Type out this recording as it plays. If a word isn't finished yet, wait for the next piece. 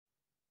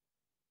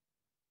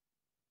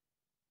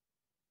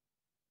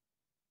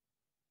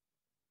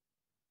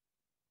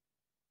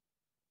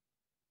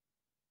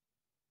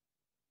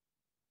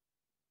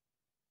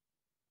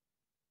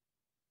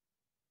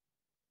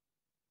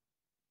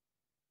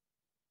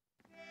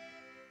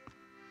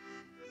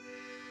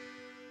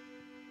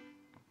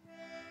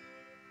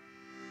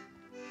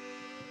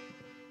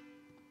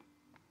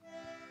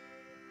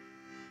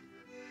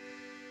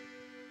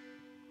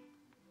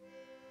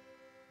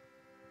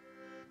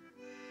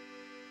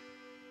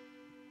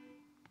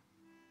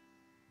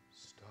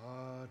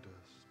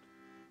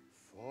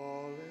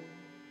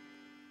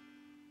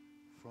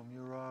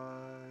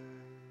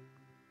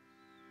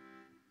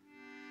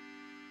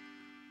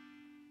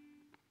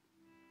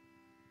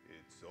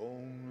It's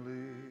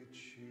only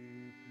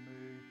cheap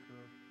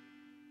makeup,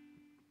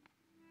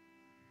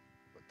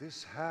 but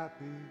this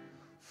happy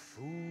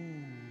fool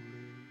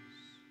is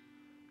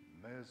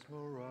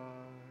mesmerized.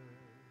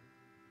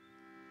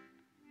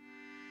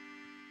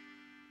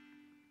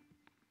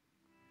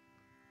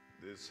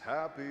 This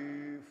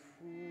happy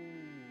fool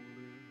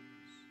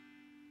is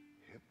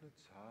hypnotized.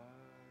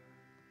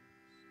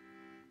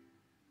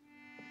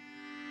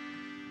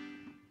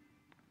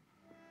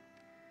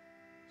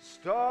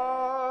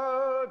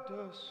 Stardust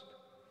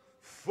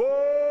falling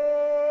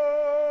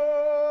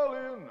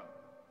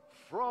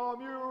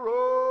from your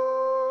eyes,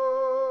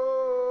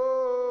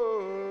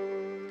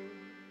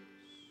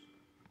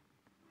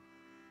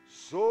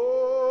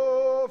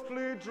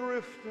 softly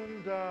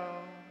drifting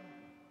down.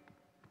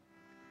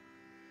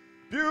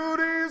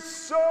 Beauty's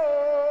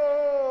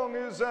song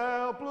is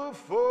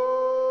amplified.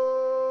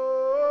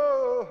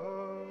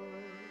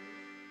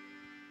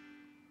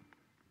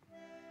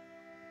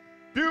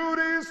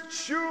 Beauty's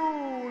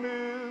tune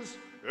is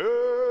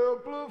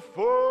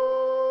amplified.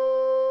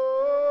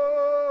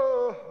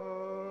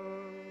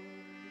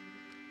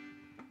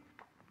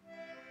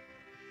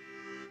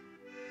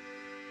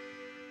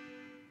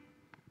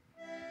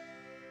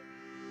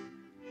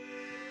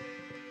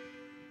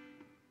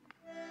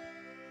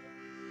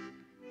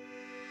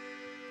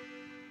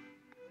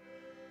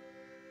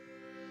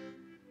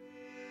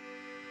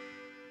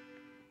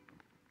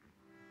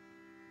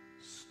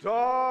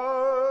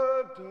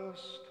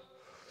 Stardust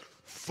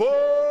falling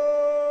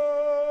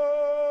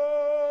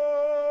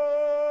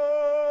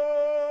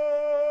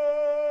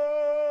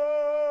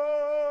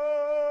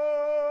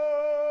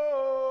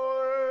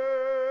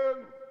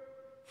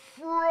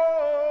from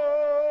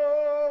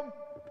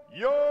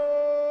your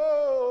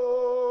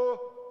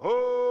eyes,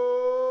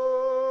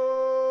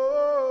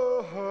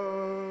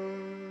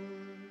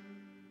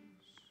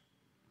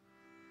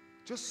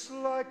 just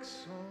like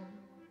some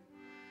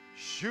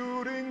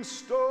shooting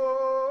star.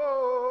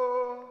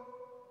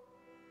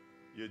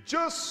 You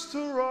just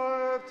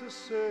arrived to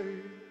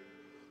say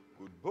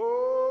goodbye.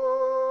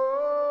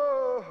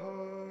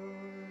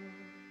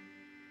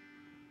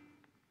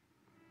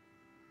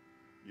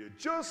 You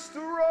just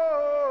arrived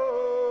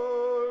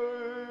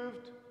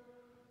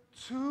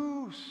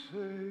to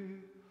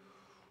say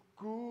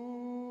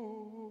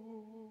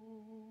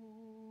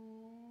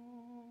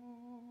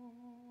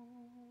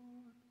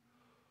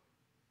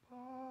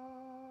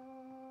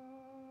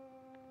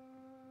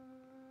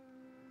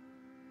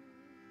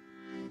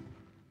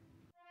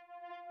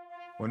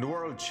When the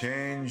world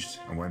changed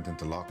and went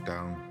into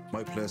lockdown,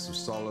 my place of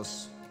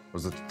solace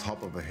was at the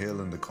top of a hill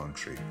in the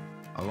country,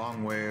 a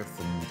long way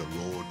from the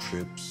road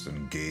trips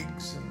and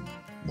gigs and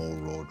more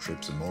road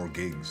trips and more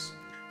gigs.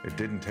 It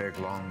didn't take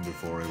long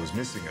before I was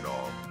missing it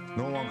all.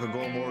 No one could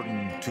go more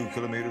than 2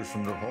 kilometers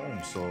from their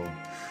home, so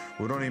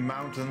with only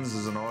mountains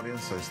as an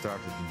audience, I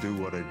started to do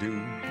what I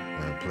do,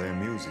 play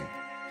music.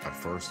 At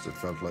first, it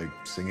felt like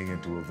singing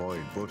into a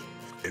void, but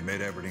it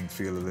made everything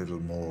feel a little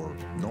more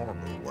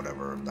normal,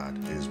 whatever that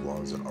is,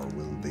 was, or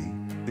will be.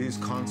 These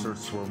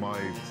concerts were my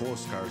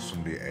postcards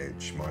from the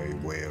edge, my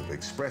way of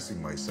expressing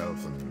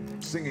myself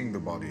and singing the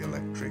body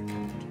electric.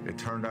 It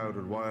turned out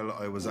that while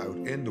I was out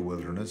in the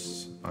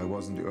wilderness, I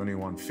wasn't the only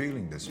one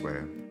feeling this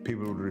way.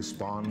 People would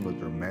respond with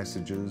their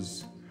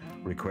messages,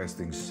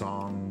 requesting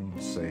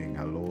songs, saying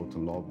hello to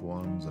loved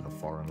ones in a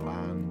foreign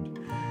land,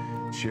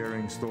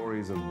 sharing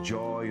stories of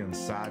joy and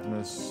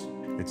sadness.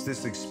 It's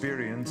this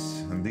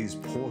experience and these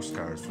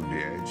postcards from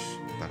the edge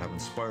that have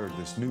inspired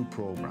this new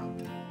program.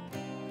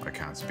 I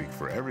can't speak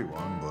for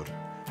everyone, but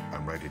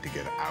I'm ready to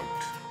get out,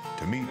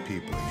 to meet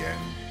people again,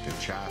 to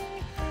chat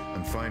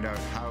and find out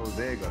how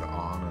they got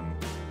on and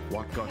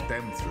what got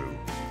them through.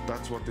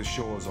 That's what this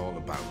show is all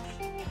about,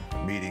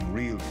 meeting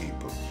real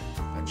people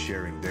and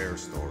sharing their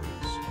stories.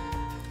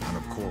 And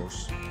of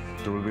course,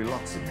 there will be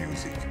lots of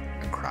music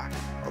and crack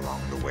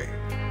along the way.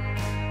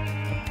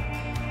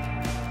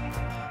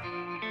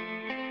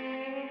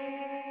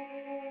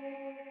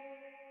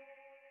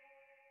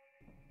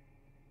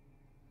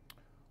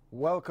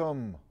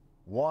 Welcome,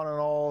 one and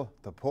all,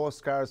 to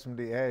Postcards from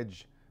the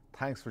Edge.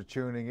 Thanks for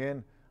tuning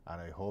in,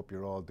 and I hope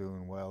you're all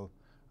doing well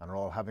and are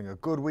all having a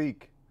good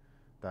week.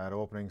 That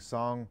opening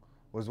song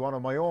was one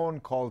of my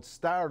own called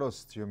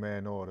Stardust. You may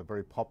know it, a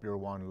very popular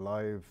one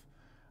live.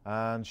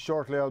 And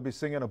shortly I'll be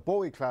singing a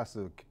Bowie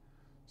classic.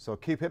 So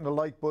keep hitting the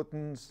like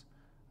buttons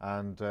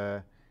and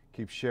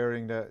keep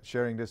sharing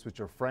this with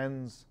your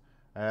friends.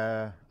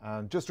 And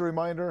just a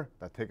reminder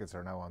that tickets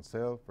are now on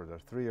sale for their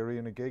 3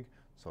 arena gig.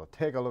 So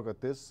take a look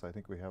at this. I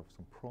think we have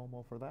some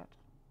promo for that.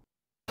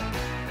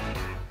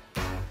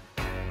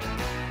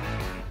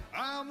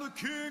 I'm the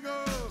king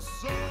of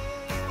Soho.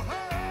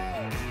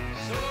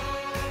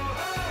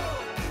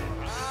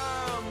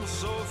 I'm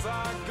so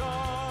far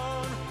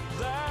gone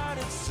that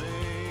it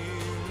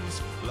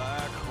seems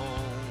like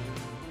home.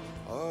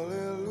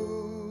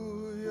 Hallelujah,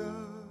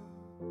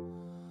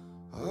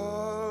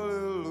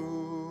 hallelujah.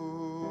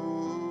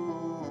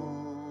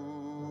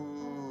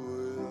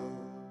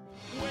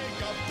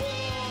 Wake up,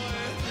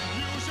 boy,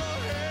 use your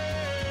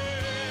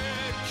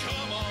head.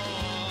 Come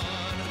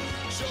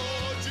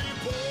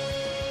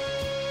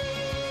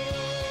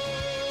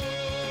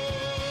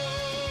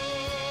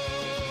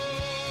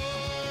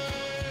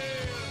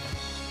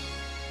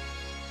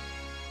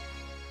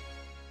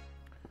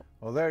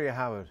Well, there you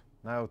have it.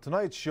 Now,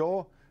 tonight's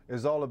show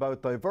is all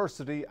about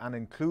diversity and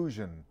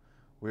inclusion.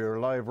 We are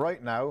live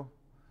right now,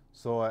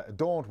 so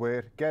don't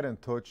wait. Get in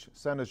touch.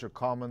 Send us your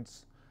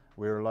comments.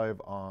 We are live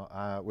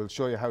on. We'll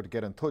show you how to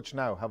get in touch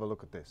now. Have a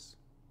look at this.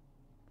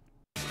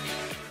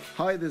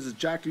 Hi, this is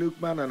Jack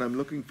Lukeman, and I'm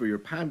looking for your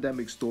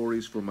pandemic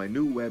stories for my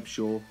new web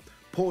show,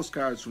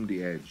 Postcards from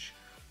the Edge.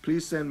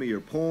 Please send me your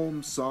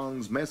poems,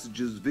 songs,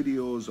 messages,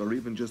 videos, or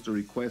even just a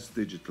request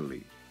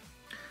digitally.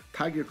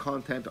 Tag your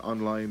content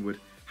online with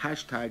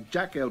hashtag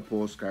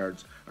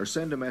 #JackLPostcards or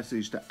send a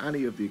message to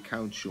any of the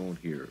accounts shown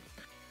here.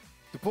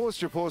 To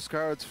post your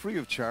postcards free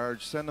of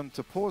charge, send them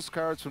to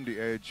Postcards from the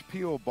Edge,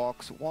 P.O.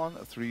 Box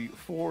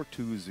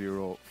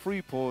 13420,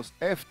 Free Post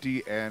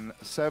FDN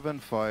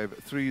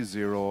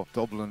 7530,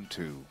 Dublin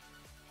 2.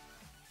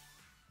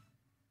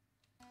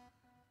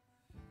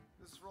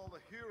 This is for all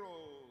the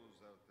heroes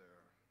out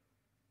there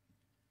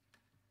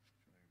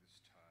during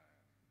this time.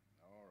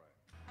 All right.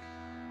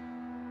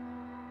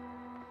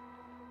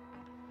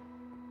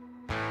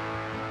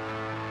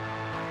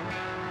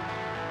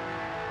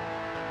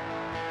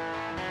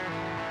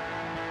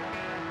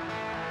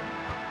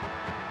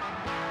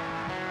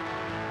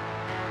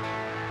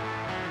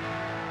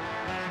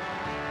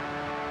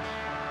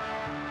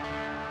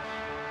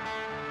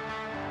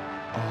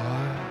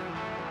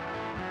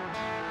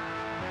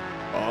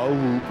 I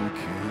will be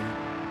king,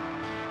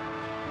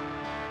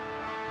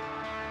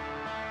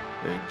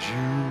 and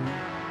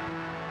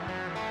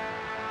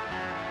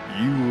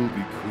you will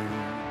be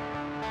queen,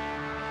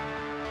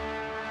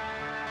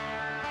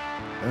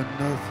 and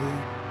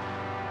nothing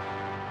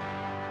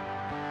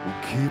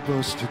will keep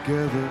us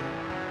together.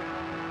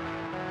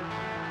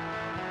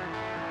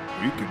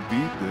 We can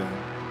beat them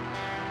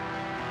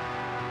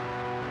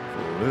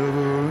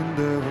forever and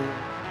ever.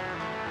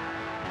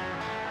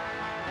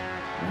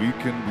 We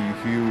can be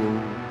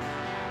heroes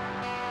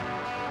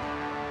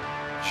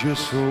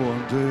just for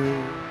one day.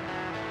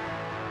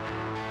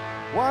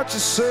 What you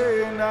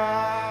say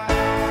now?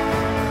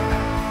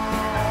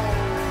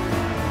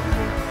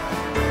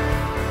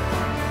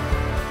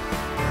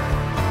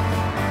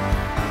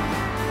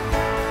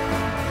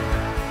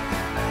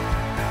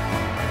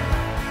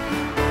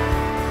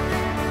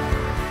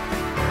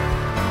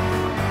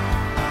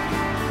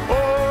 Oh,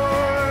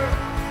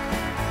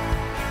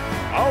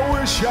 I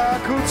wish I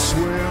could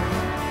swim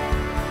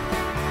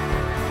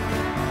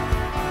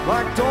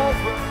like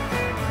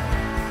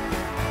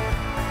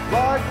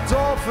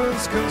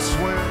dolphins can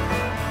swim,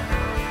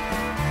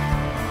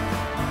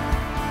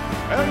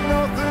 and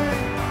nothing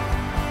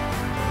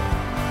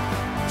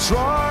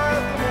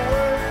drive them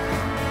away.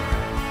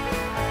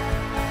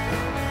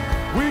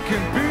 We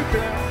can beat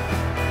them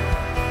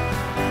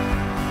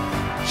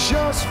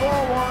just for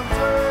one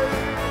day.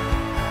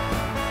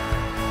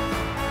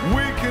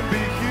 We can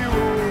be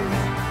heroes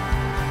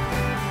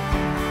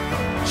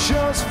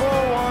just for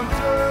one day.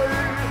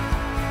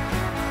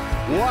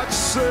 What you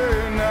say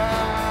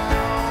now?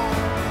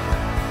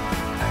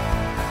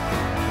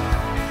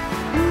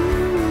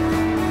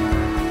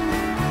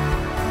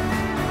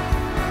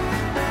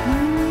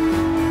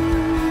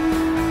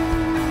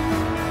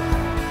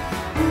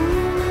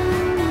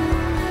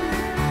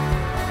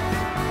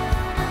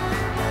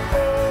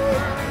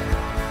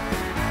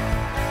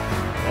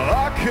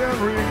 I can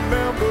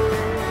remember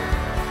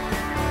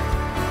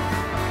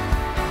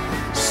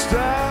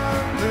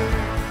standing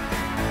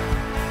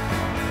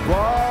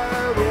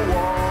by the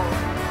wall,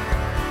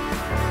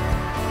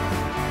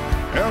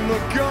 and the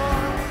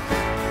gun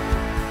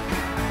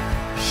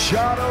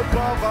shot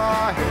above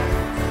our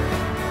heads,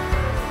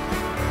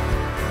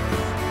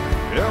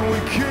 and we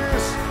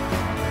kissed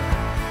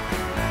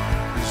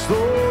as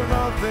though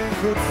nothing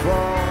could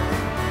fall,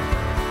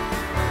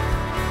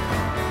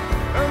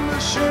 and the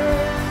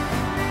shame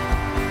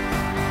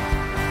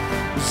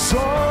was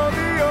on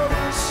the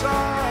other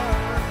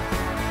side.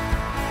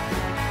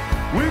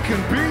 We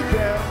can beat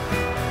them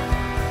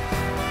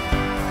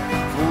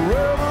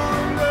forever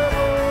and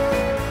ever.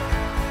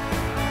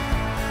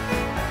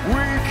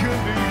 We can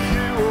be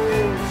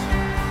heroes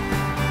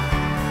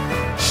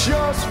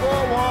just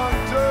for one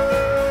day.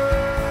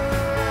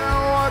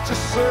 What you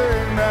say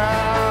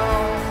now?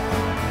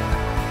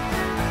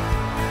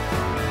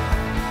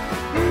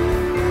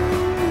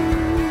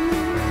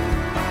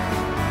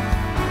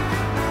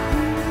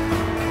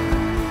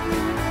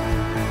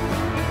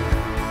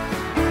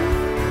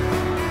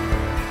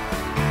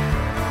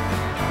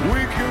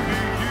 We can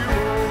be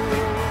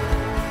heroes.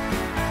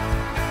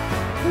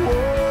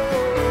 Whoa.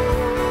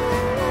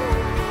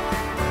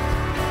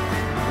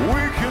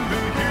 We can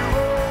be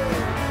heroes.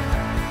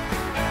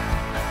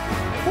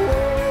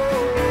 Whoa.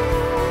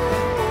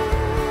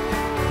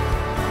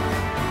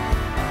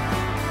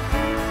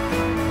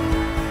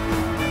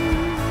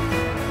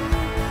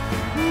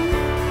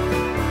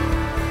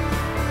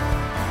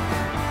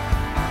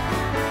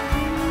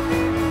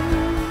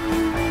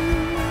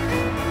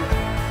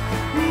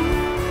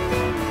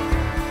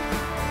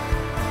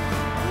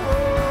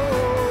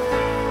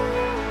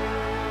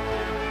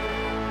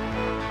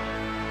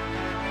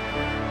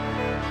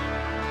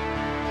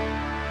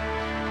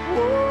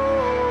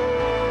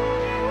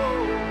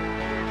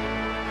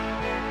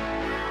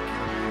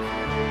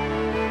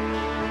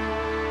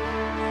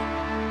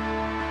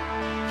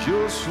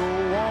 you're so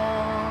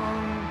wanted.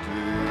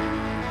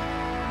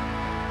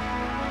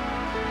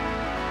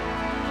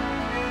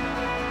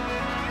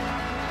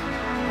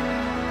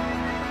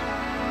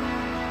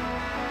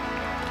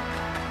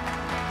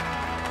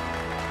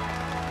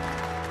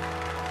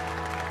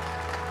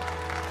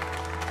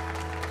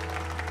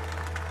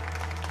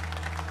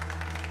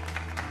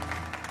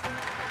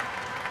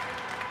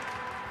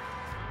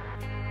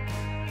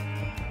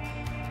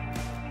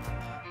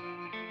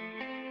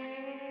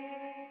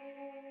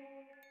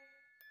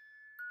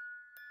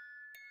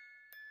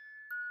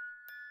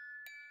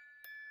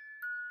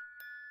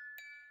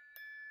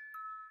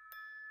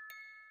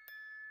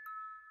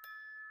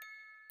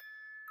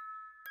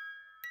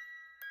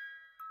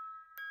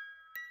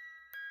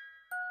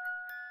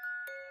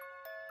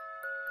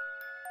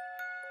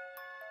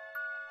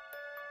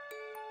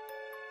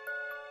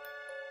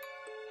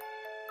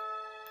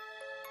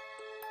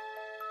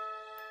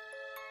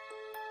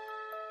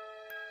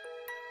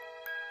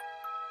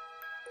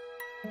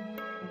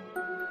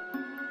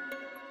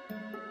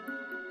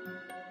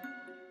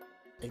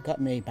 It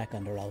got me back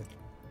on the road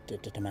to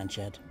the man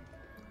shed,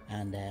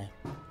 and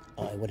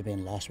I would have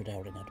been lost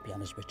without it now, to be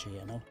honest with you,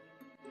 you know.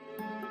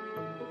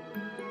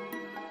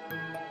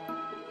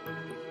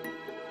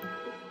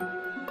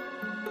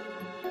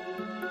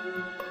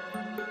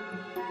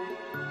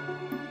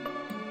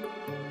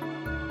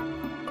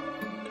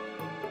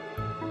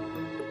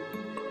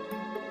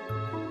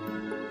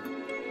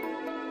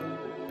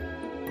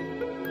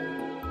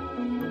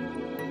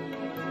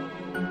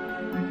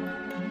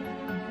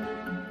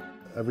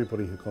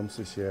 Everybody who comes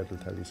to the shed will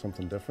tell you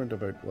something different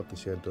about what the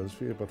shed does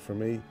for you, but for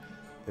me,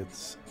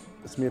 it's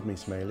made me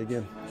smile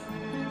again.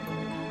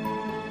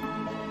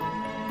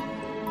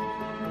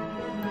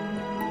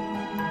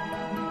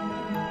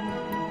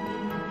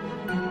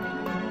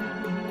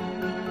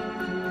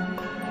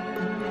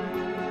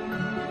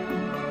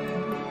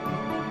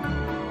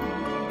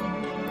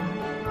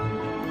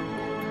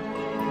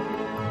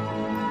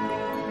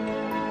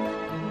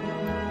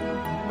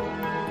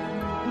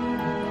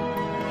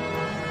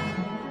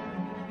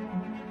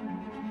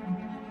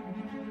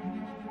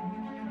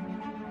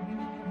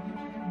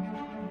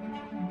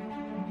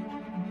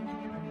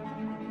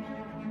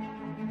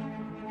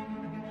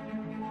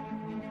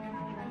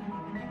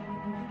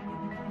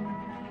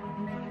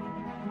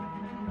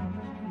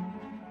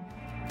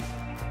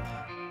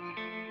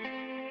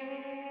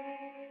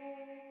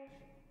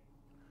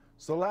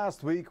 So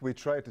last week we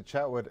tried to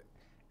chat with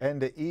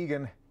Enda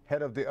Egan,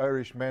 head of the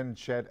Irish Men's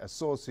Shed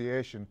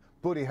Association,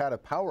 but he had a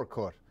power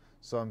cut.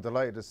 So I'm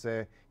delighted to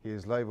say he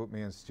is live with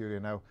me in studio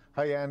now.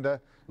 Hi Enda,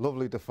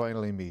 lovely to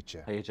finally meet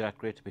you. Hey Jack,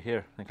 great to be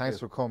here. Thanks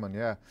for coming,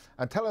 yeah.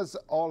 And tell us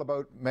all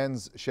about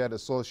Men's Shed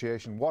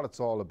Association, what it's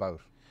all about.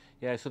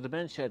 Yeah, so the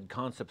Men's Shed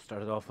concept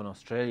started off in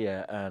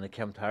Australia and it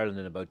came to Ireland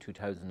in about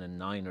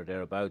 2009 or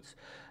thereabouts,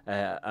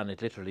 and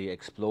it literally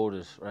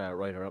exploded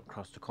right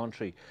across the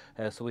country.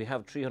 So we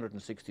have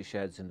 360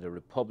 sheds in the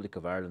Republic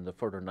of Ireland, a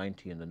further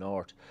 90 in the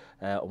north,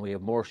 and we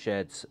have more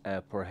sheds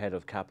per head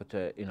of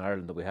capita in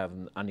Ireland than we have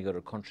in any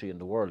other country in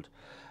the world.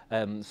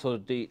 So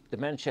the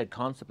men's shed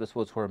concept, I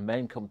suppose, where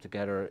men come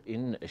together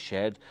in a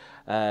shed.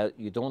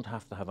 You don't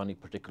have to have any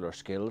particular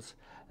skills.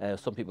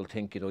 Some people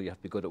think, you know, you have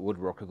to be good at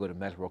woodwork or good at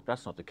metalwork.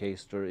 That's not the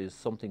case. There is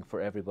something for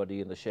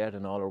everybody in the shed,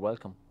 and all are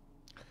welcome.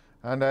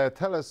 And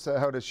tell us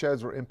how the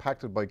sheds were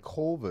impacted by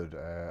COVID,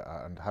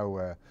 and how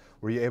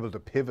were you able to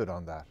pivot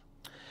on that?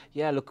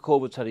 Yeah, look,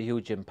 COVID's had a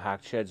huge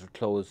impact. Sheds were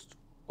closed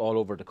all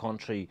over the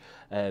country,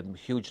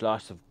 huge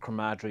loss of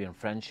camaraderie and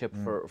friendship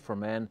for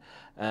men,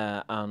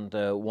 and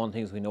one of the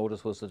things we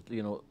noticed was that,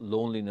 you know,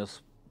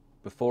 loneliness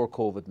before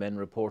COVID, men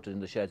reported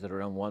in the sheds at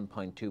around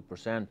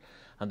 1.2%,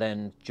 and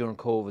then during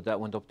COVID that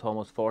went up to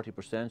almost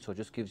 40%, so it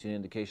just gives you an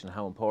indication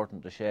how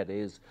important the shed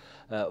is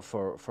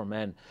for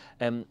men.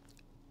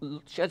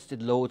 Sheds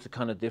did loads of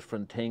kind of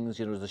different things.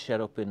 You know, there's a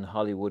shed up in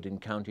Hollywood in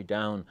County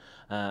Down,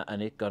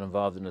 and it got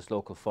involved in this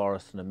local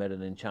forest and it made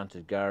an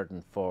enchanted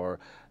garden for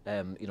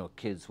you know,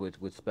 kids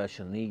with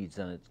special needs,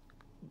 and it,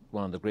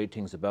 one of the great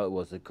things about it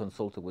was it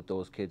consulted with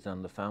those kids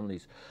and the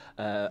families,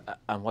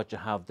 and what you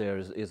have there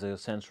is a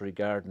sensory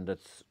garden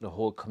that's the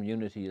whole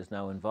community is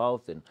now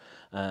involved in,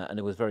 and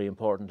it was very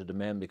important to the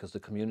men because the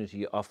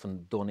community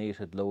often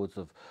donated loads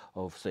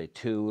of say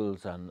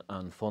tools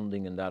and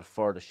funding and that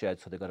for the shed,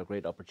 so they got a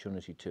great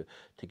opportunity to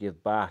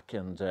give back.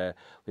 And we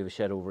have a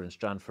shed over in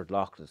Strandford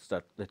Lough, it's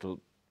that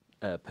little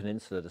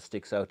peninsula that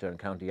sticks out there in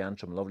County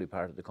Antrim, a lovely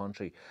part of the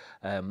country,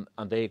 and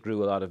they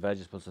grew a lot of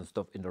vegetables and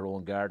stuff in their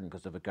own garden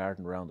because they have a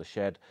garden around the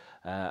shed,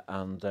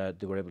 and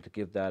they were able to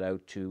give that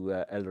out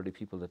to elderly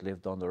people that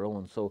lived on their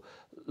own. So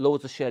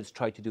loads of sheds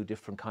tried to do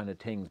different kind of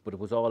things, but it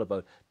was all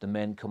about the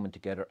men coming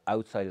together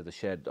outside of the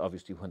shed,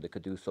 obviously when they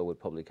could do so with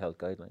public health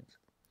guidelines.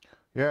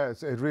 Yeah,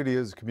 it really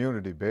is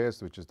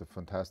community-based, which is the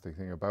fantastic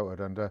thing about it.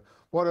 And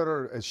what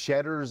other,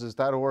 shedders, is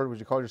that a word? Would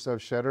you call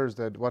yourself shedders?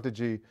 What did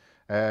you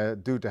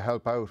do to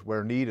help out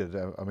where needed?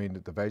 I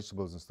mean, the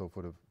vegetables and stuff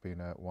would have been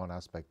one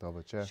aspect of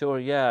it, yeah. Sure,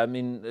 yeah. I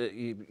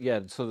mean, yeah.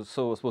 So I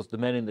suppose the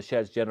men in the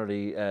sheds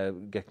generally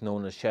get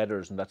known as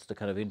shedders, and that's the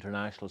kind of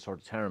international sort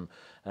of term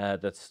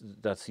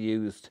that's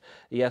used.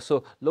 Yeah.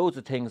 So loads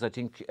of things. I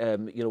think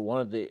you know, one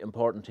of the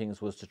important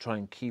things was to try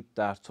and keep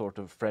that sort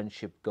of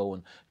friendship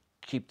going,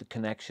 keep the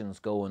connections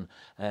going.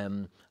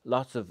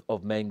 Lots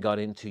of men got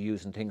into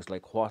using things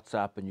like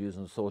WhatsApp and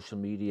using social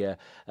media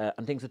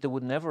and things that they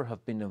would never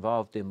have been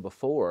involved in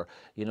before.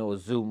 You know,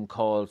 Zoom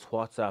calls,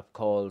 WhatsApp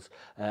calls,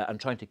 and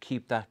trying to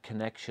keep that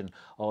connection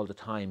all the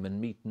time and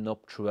meeting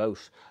up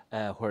throughout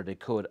where they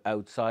could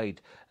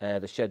outside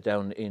the shed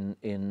down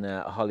in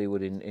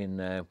Hollywood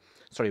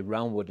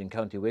Roundwood in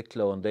County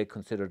Wicklow, and they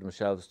consider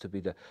themselves to be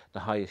the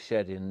highest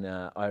shed in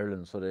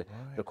Ireland, so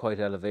they're quite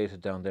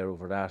elevated down there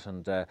over that.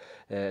 And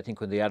I think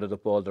when they added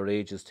up all their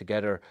ages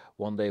together,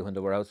 one day when they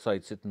were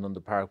outside sitting on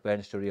the park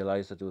bench, they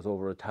realised that there was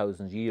over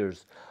 1,000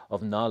 years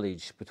of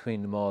knowledge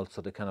between them all, so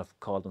they kind of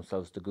called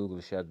themselves the Google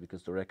Shed,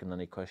 because they reckon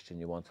any question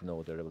you want to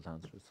know, they're able to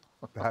answer it.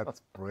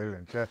 That's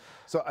brilliant, yeah.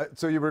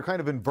 So you were kind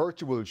of in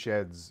virtual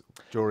sheds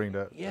during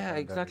the Yeah,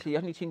 pandemic. exactly.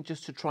 Anything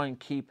just to try and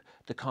keep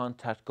the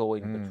contact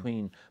going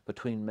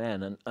between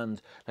men,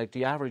 and like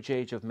the average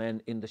age of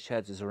men in the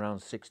sheds is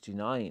around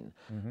 69,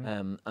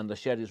 and the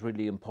shed is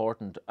really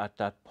important at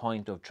that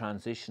point of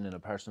transition in a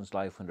person's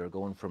life when they're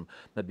going from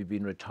maybe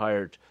being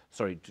retired,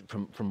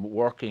 from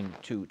working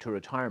to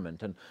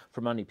retirement. And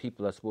for many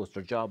people, I suppose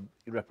their job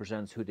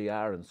represents who they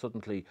are, and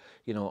suddenly,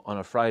 you know, on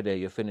a Friday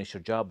you finish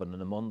your job, and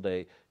on a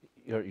Monday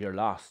you're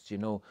lost, you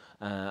know,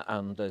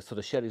 so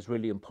the shed is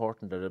really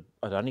important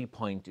at any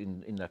point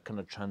in that kind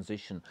of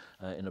transition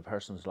in a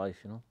person's life,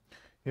 you know.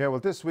 Yeah, well,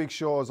 this week's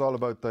show is all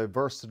about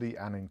diversity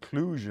and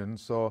inclusion.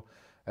 So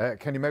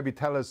can you maybe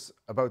tell us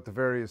about the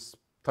various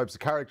types of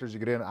characters you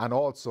get in, and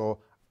also,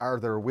 are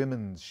there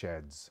women's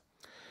sheds?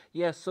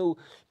 Yeah, so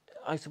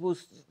I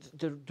suppose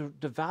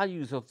the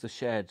values of the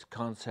shed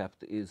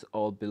concept is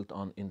all built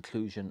on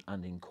inclusion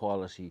and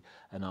equality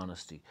and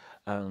honesty.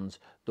 And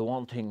the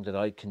one thing that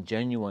I can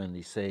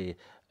genuinely say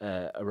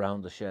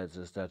around the sheds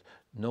is that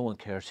no one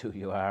cares who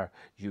you are.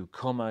 You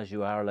come as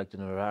you are, like the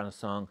Nirvana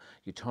song.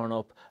 You turn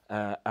up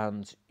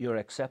and you're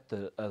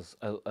accepted as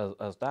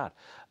that.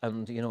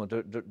 And you know,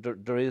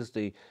 there is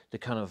the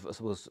kind of, I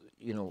suppose,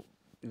 you know,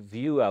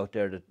 view out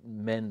there that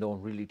men don't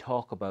really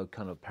talk about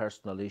kind of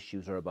personal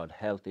issues or about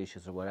health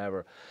issues or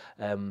whatever.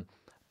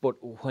 But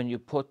when you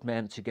put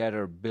men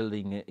together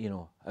building, you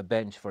know, a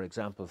bench, for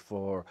example,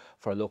 for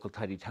a local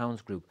tidy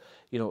towns group,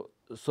 you know,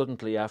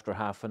 suddenly after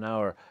half an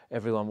hour,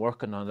 everyone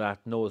working on that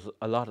knows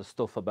a lot of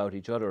stuff about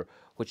each other,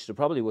 which they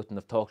probably wouldn't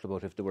have talked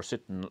about if they were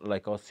sitting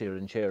like us here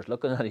in chairs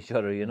looking at each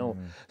other, you know.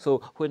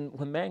 So when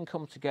men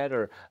come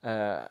together,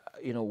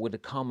 you know, with a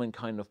common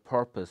kind of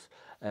purpose,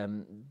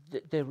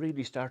 they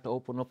really start to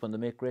open up and they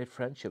make great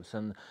friendships,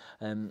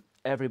 and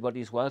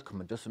everybody's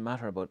welcome. It doesn't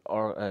matter about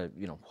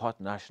you know,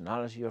 what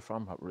nationality you're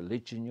from, what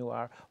religion you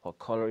are, what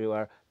colour you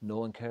are. No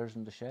one cares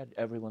in the shed.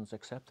 Everyone's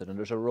accepted, and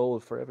there's a role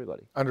for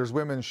everybody. And there's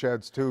women's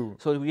sheds too.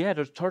 So yeah,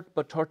 there's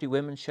about 30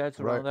 women's sheds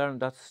around there, and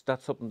that's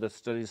something that's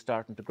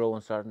starting to grow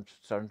and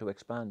starting to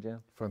expand. Yeah.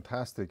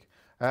 Fantastic.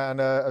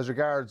 And as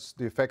regards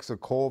the effects of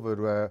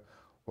COVID,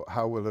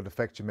 how will it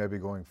affect you maybe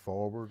going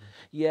forward?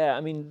 Yeah,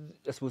 I mean,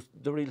 I suppose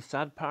the real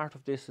sad part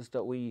of this is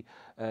that we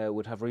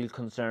would have real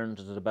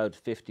concerns that about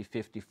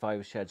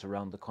 55 sheds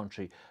around the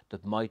country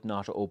that might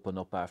not open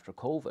up after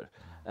COVID.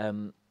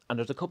 And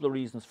there's a couple of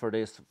reasons for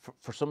this.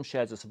 For some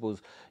sheds, I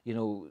suppose, you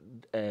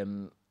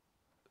know,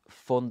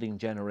 funding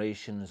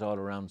generation is all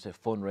around, say,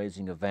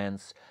 fundraising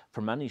events.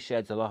 For many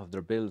sheds, a lot of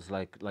their bills,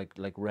 like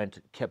rent,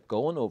 kept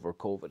going over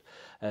COVID.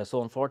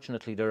 So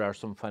unfortunately, there are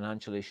some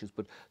financial issues.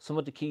 But some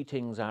of the key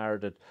things are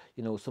that,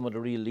 you know, some of the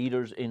real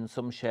leaders in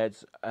some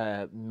sheds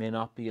may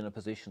not be in a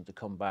position to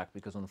come back,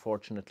 because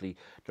unfortunately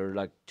they're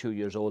like 2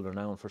 years older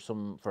now, and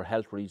for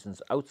health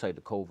reasons outside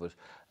of COVID,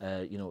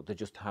 you know, they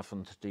just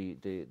haven't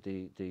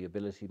the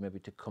ability maybe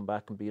to come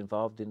back and be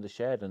involved in the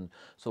shed. And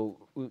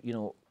so, you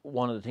know,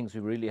 one of the things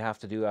we really have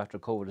to do after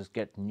COVID is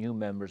get new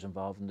members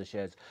involved in the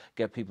sheds,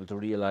 get people to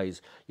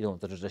realise, you know,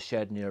 that there's a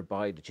shed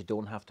nearby, that you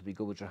don't have to be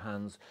good with your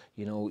hands,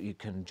 you know, you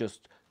can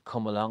just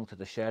come along to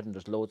the shed and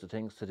there's loads of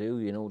things to do.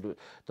 You know,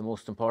 the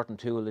most important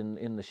tool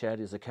in the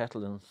shed is a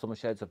kettle, and some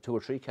sheds have 2 or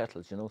 3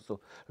 kettles, you know, so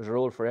there's a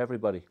role for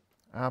everybody.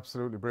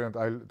 Absolutely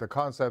brilliant. The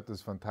concept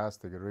is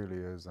fantastic, it really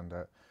is, and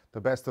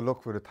the best of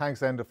luck with it. Thanks,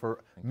 Enda,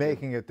 for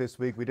making it this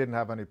week. We didn't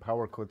have any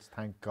power cuts,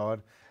 thank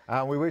God.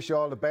 And we wish you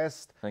all the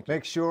best.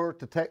 Make sure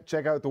to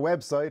check out the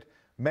website,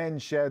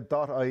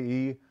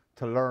 menshed.ie,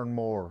 to learn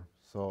more.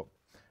 So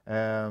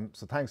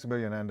thanks a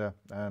million, Enda.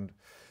 And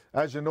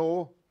as you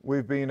know,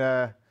 we've been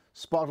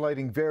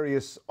spotlighting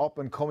various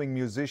up-and-coming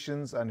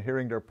musicians and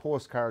hearing their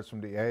postcards from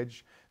the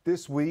Edge.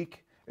 This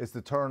week is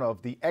the turn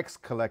of the X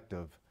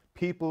Collective.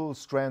 People,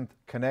 strength,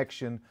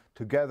 connection,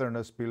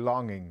 togetherness,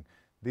 belonging.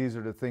 These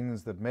are the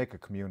things that make a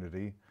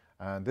community.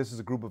 And this is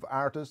a group of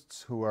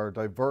artists who are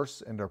diverse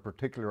in their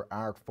particular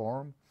art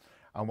form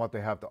and what they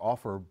have to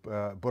offer,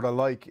 but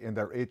alike in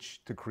their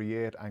itch to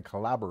create and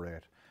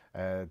collaborate.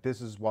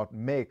 This is what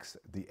makes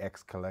the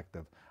X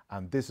Collective,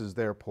 and this is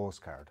their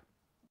postcard.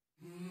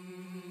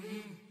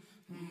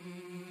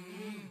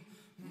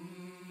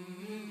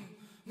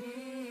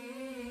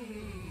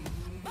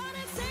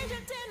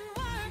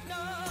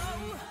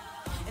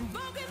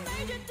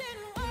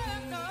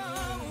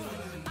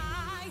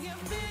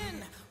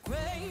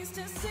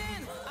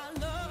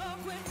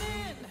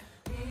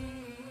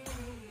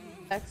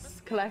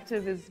 X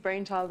Collective is the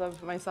brainchild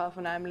of myself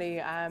and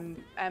Emily.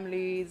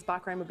 Emily's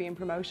background would be in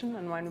promotion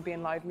and mine would be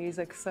in live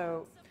music,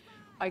 so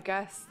I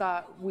guess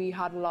that we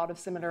had a lot of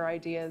similar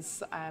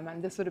ideas,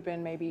 and this would have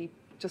been maybe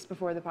just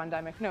before the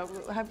pandemic. No,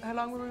 how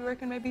long were we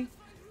working? Maybe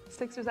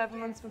 6 or 7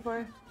 months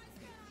before?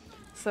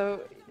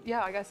 So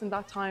yeah, I guess in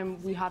that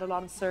time we had a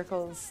lot of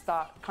circles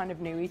that kind of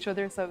knew each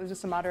other, so it was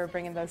just a matter of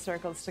bringing those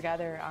circles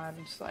together,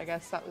 and I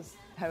guess that was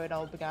how it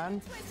all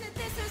began.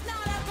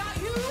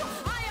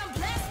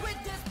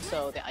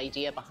 So the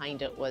idea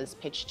behind it was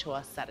pitched to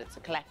us that it's a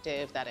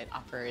collective, that it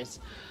offers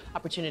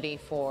opportunity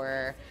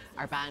for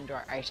our band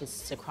or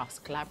artists to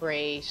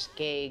cross-collaborate,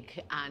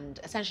 gig, and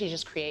essentially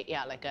just create,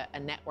 like a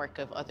network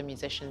of other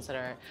musicians that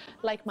are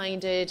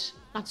like-minded,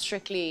 not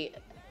strictly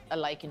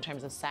alike in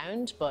terms of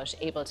sound, but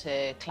able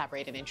to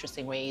collaborate in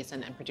interesting ways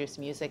and produce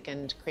music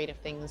and creative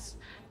things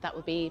that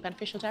would be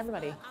beneficial to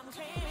everybody.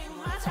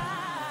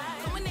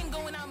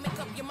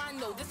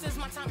 This is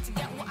my time to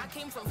get what I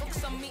came from.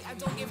 Focus on me, I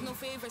don't give no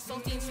favors.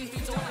 Salty and sweet,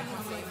 don't like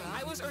my favor.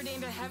 I was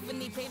ordained to heaven,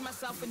 he paid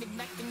myself and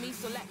neglected me,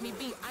 so let me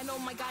be. I know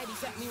my guide, he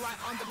set me right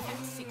on the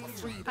path, seek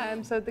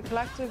freedom. So the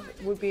collective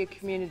would be a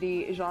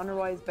community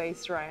genre-wise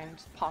based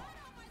around pop,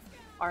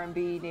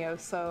 R&B,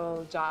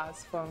 neo-soul,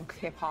 jazz, funk,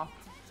 hip-hop.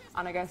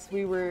 And I guess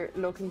we were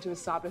looking to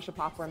establish a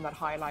platform that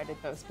highlighted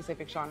those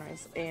specific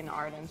genres in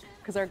Ireland,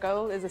 because our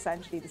goal is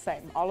essentially the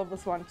same. All of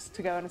us want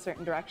to go in a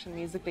certain direction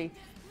musically,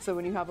 so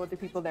when you have other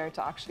people there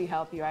to actually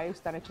help you out,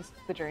 then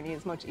the journey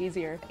is much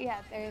easier. Yeah,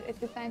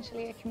 it's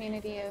essentially a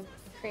community of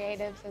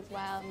creatives as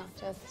well, not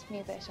just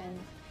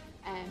musicians.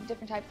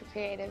 Different types of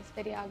creatives,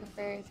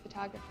 videographers,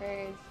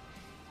 photographers,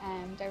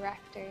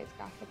 directors,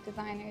 graphic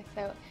designers.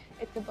 So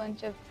it's a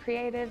bunch of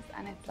creatives,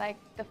 and it's like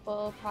the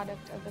full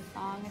product of the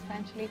song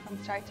essentially from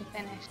start to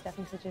finish.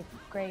 Definitely such a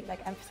great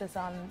emphasis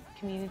on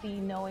community,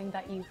 knowing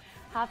that you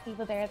have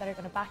people there that are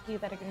going to back you,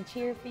 that are going to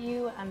cheer for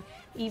you, and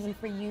even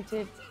for you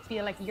to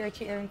feel like you're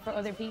cheering for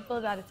other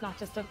people, that it's not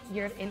just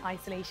you're in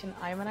isolation.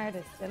 I'm an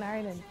artist in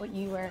Ireland, but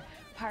you are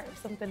part of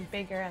something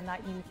bigger, and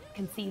that you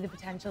can see the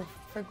potential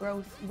for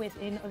growth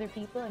within other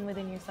people and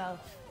within yourself.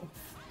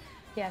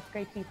 Yeah, it's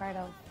great to be part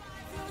of.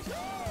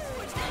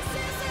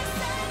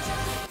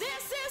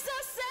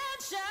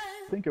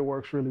 I think it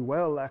works really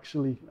well,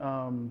 actually.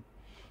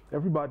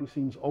 Everybody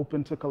seems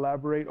open to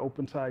collaborate,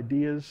 open to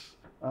ideas,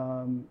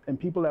 and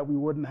people that we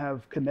wouldn't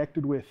have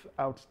connected with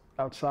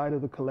outside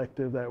of the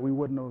collective, that we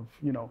wouldn't have,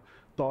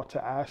 thought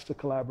to ask to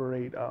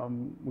collaborate.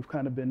 We've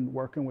kind of been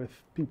working with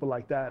people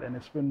like that, and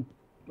it's been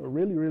a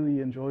really,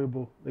 really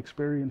enjoyable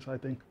experience, I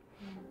think.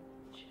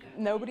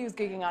 Nobody was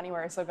gigging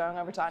anywhere, so going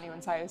over to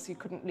anyone's house, you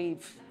couldn't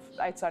leave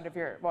outside of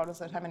your,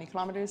 how many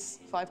kilometers?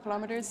 5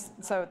 kilometers.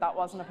 So that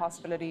wasn't a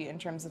possibility in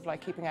terms of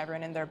keeping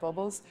everyone in their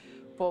bubbles.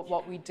 But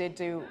what we did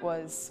do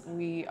was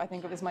I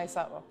think it was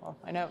myself, well,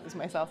 I know it was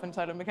myself and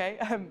Tyler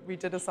McKay. We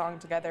did a song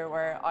together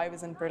where I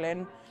was in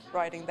Berlin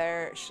writing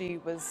there. She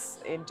was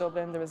in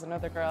Dublin. There was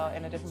another girl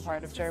in a different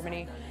part of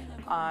Germany.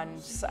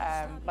 And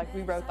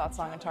we wrote that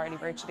song entirely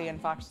virtually. In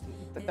fact,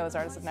 those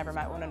artists have never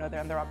met one another,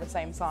 and they're on the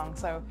same song.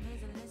 So,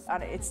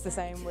 and it's the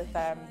same with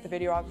the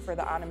videographer,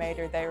 the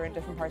animator. They were in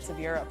different parts of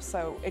Europe.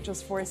 So it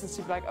just forced us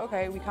to be like,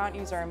 okay, we can't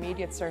use our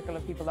immediate circle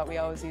of people that we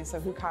always use, so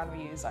who can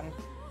we use? And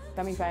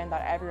then we found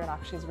that everyone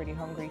actually is really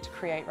hungry to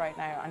create right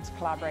now and to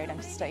collaborate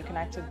and to stay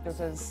connected,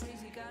 because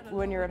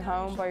when you're at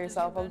home by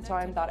yourself all the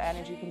time, that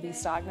energy can be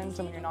stagnant,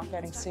 and when you're not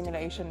getting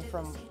stimulation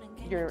from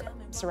your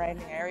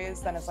surrounding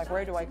areas, then it's like,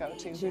 where do I go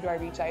to? Who do I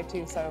reach out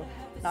to? So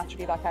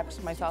naturally that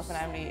kept myself and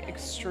Emily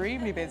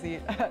extremely busy.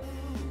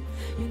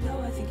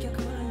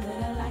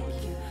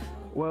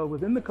 Well,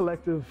 within the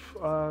collective,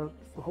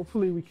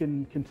 hopefully we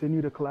can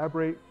continue to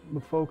collaborate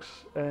with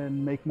folks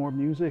and make more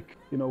music.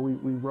 We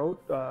wrote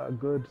a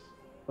good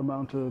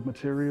amount of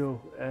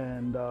material,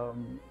 and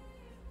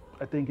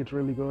I think it's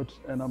really good,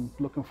 and I'm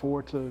looking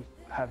forward to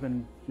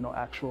having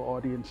actual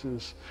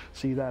audiences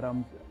see that.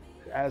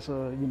 As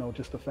a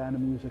just a fan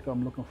of music,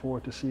 I'm looking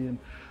forward to seeing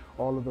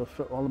all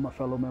of my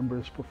fellow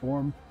members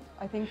perform.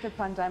 I think the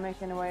pandemic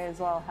in a way as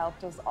well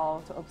helped us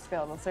all to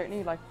upskill. Well,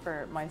 certainly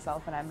for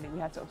myself and Emily, we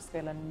had to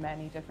upskill in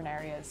many different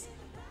areas.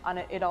 and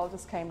it all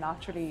just came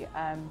naturally.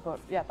 But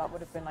yeah, that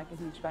would have been like a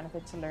huge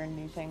benefit to learn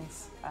new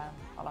things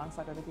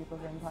alongside other people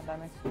during the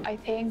pandemic. I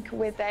think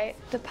without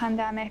the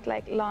pandemic,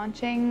 like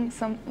launching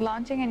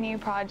a new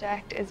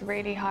project is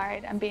really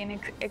hard, and being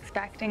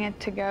expecting it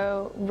to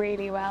go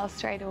really well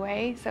straight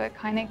away. So it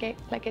kind of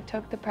it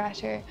took the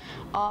pressure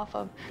off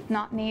of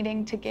not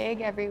needing to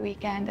gig every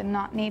weekend and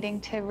not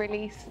needing to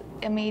release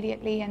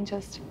immediately, and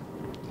just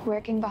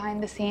working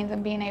behind the scenes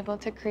and being able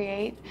to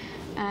create.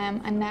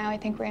 And now I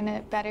think we're in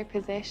a better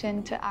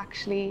position to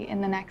actually,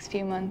 in the next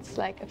few months,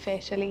 like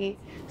officially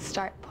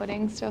start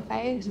putting stuff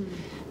out.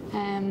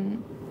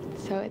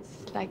 So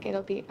it's like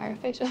it'll be our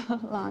official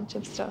launch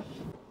of stuff.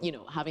 You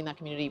know, having that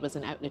community was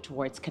an outlet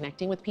towards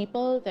connecting with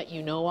people that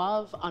you know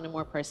of on a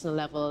more personal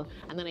level.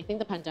 And then I think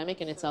the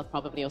pandemic in itself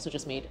probably also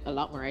just made a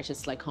lot more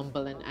artists like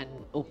humble and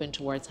open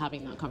towards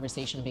having that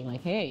conversation, being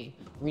like, hey,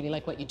 really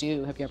like what you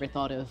do. Have you ever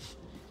thought of,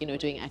 you know,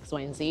 doing X,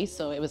 Y, and Z?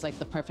 So it was like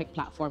the perfect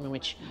platform in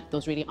which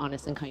those really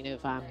honest and kind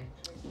of,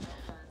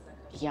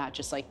 yeah,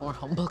 just like more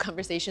humble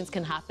conversations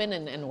can happen,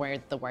 and where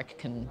the work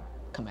can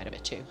come out of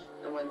it too.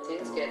 And when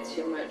things get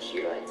too much,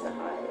 you like to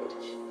hide.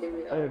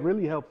 It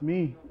really helped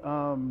me,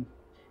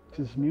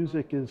 because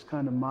music is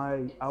kind of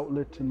my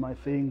outlet and my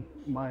thing,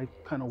 my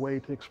kind of way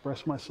to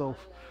express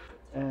myself.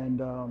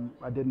 And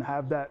I didn't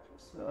have that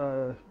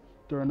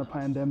during the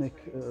pandemic,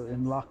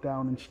 in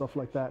lockdown and stuff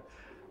like that.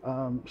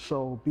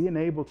 So being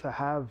able to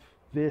have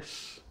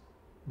this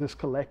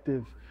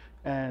collective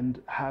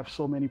and have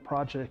so many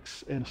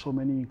projects and so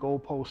many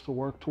goalposts to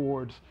work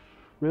towards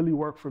really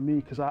worked for me,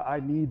 because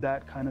I need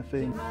that kind of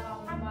thing.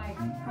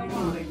 I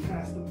know they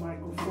passed the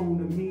microphone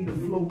to me, the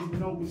flow you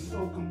know is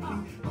so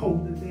complete,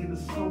 colder than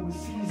the snow in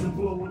season,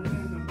 blowing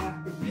in the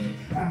back of me.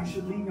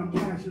 Actually, I'm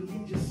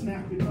casually just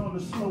snapping on a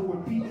slower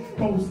beat,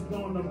 posted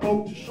on the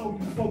boat to show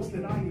you folks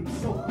that I am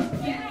so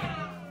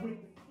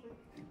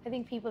I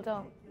think people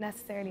don't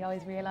necessarily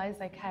always realize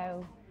like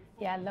how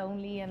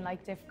lonely and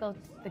like difficult,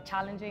 the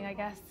challenging, I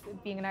guess,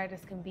 being an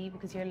artist can be,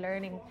 because you're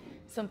learning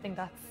something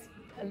that's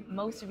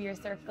most of your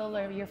circle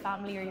or your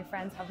family or your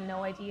friends have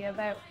no idea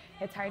about.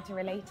 It's hard to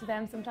relate to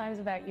them sometimes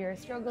about your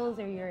struggles,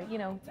 or your, you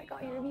know, it's like, oh,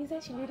 you're a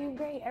musician, you're doing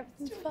great,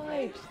 everything's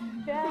fine.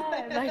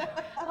 Yeah, like,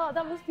 oh,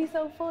 that must be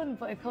so fun.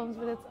 But it comes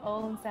with its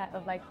own set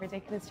of like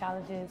ridiculous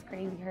challenges,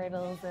 crazy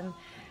hurdles, and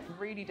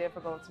really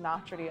difficult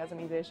naturally as a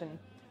musician,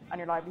 and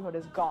your livelihood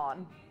is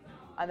gone.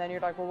 And then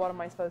you're like, well, what am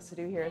I supposed to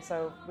do here?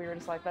 So we were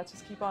just like, let's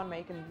just keep on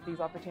making these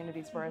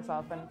opportunities for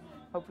ourselves, and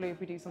hopefully if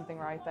we do something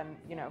right, then,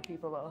 you know,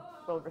 people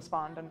will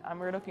respond. And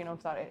we're lucky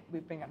enough that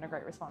we've been getting a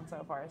great response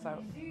so far.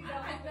 So.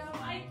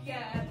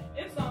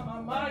 It's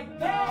on my mic,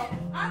 though.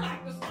 I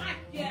like the smack,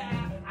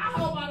 yeah. I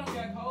hope I don't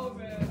get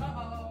COVID.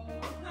 Uh-oh.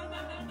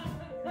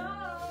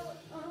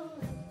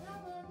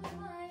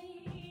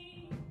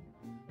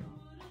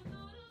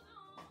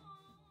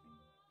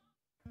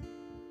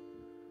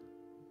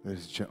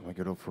 Ladies and gentlemen,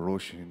 get up for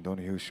Ocean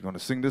Donoghue. She's going to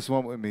sing this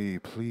one with me.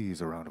 Please,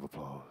 a round of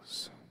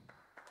applause.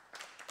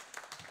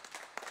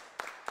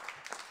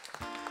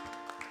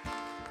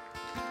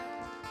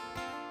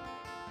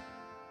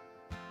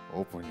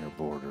 Open your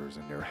borders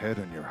and your head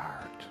and your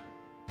heart.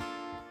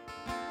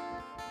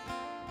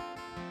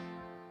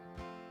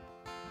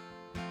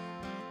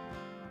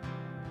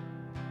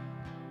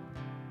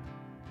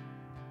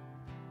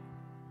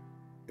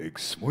 Ik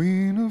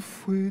smuine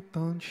fuit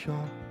an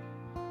shot.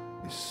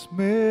 You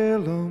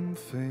smell them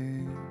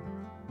fame.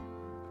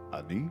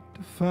 I need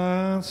to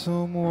find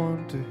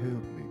someone to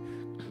help me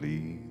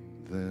clean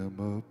them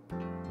up.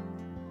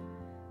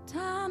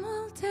 Time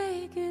will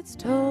take its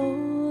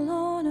toll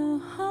on a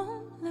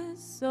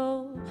homeless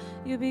soul.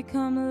 You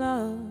become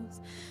love's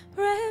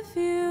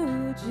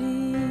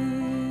refugee.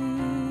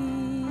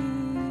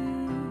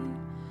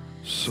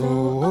 So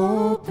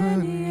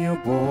open your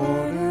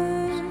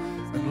borders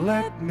and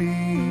let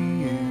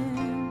me in.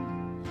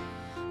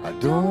 I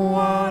don't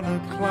wanna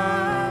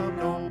climb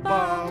no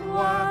barbed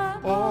wire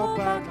or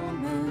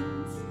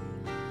battlements.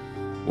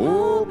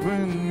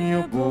 Open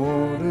your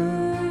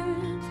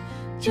borders,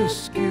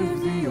 just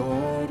give the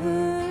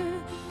order.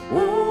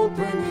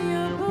 Open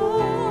your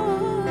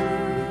borders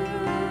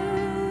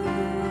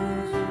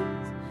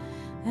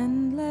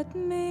and let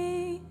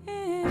me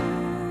in.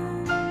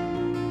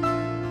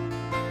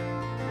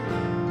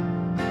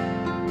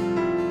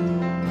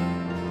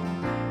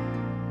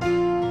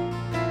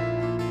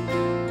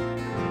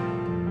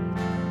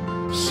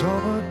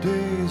 Summer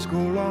days go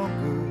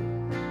longer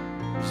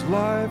as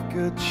life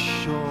gets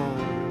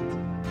shorter.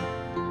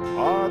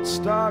 Hearts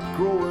start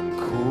growing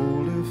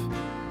cold if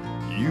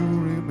you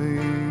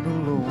remain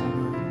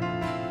alone.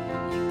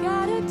 You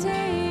gotta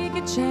take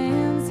a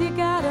chance, you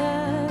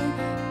gotta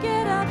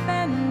get up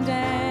and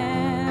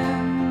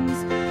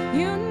dance.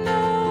 You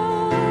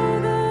know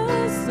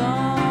the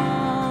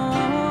song.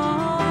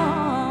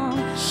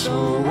 So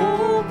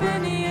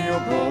open your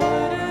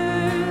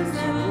borders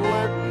and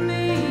let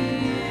me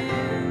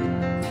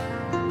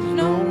in.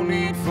 No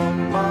need for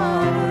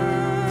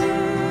martyrs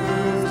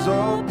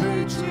or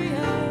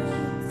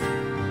patriots.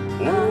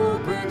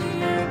 Open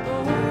your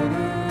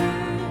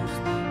borders,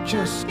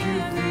 just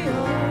give the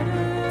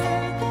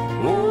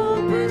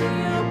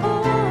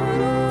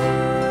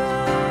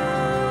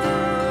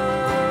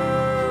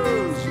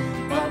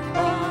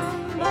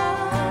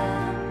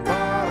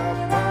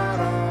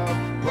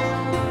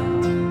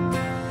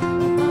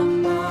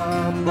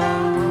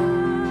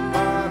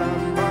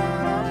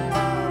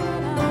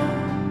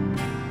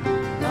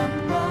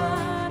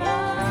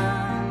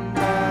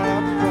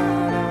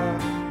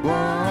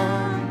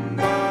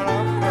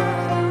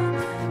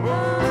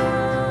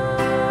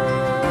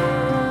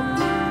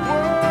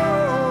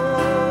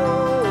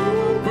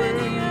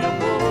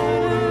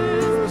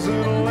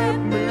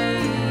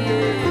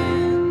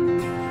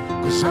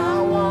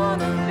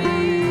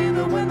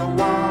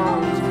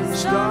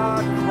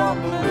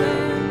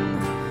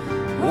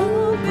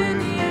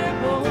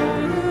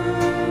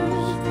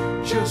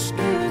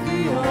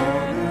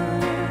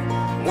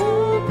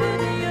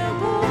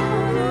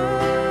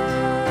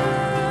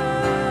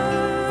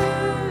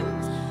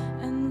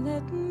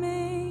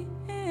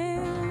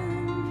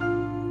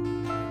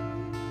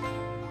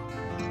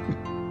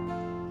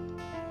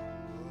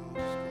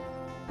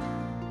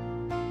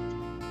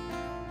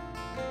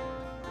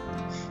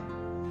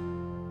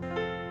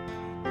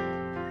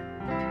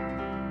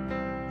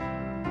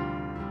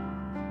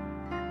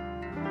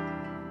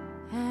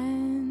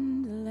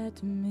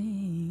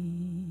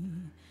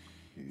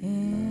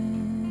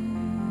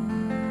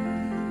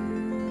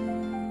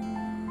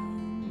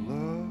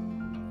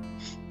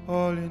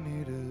all you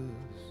need is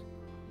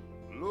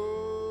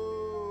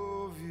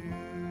love you.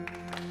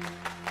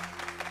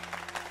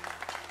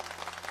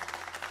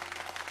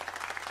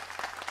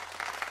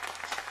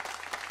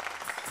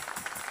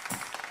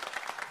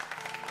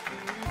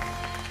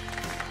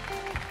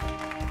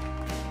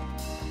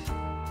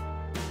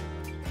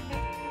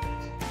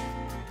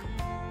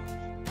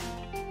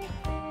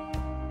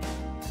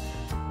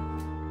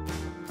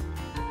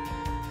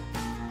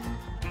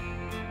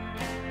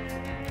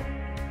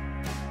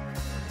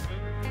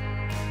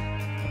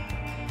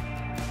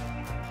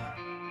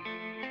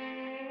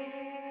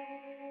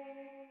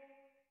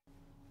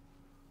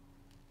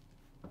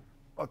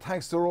 Well,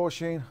 thanks to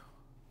Roisin.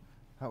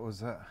 That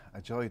was a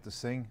joy to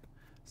sing,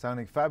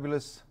 sounding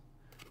fabulous.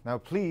 Now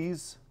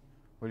please,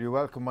 will you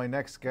welcome my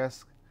next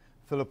guest,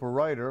 Philippa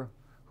Ryder,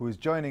 who is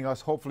joining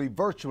us hopefully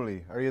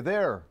virtually. Are you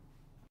there?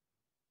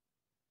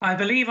 I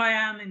believe I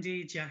am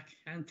indeed, Jack,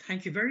 and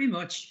thank you very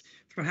much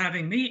for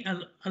having me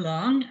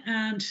along,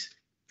 and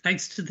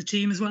thanks to the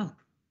team as well.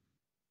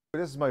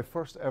 This is my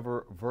first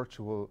ever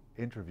virtual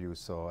interview,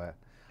 so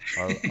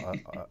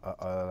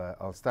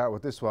I'll start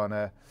with this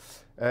one.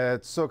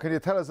 So can you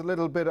tell us a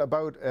little bit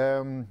about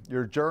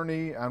your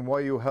journey and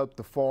why you helped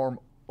to form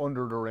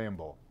Under the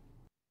Rainbow?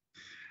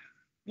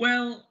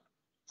 Well,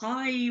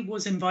 I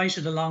was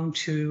invited along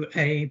to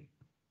a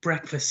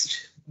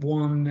breakfast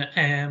one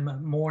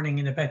morning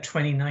in about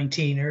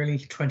 2019, early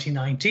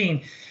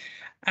 2019,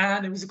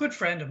 and it was a good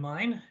friend of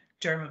mine,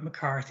 Dermot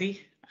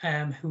McCarthy,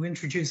 who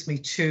introduced me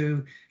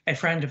to a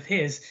friend of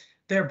his.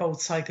 They're both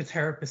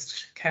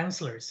psychotherapist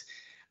counsellors,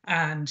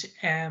 and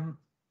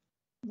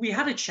we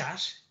had a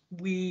chat.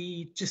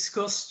 We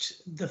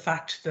discussed the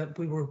fact that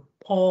we were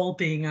all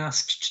being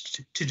asked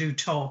to do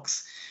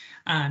talks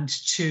and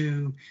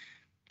to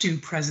do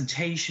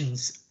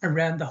presentations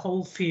around the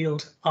whole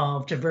field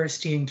of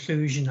diversity,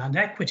 inclusion and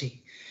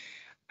equity.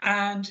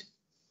 And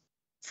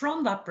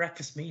from that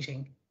breakfast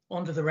meeting,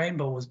 Under the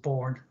Rainbow was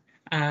born.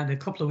 And a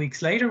couple of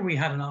weeks later, we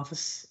had an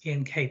office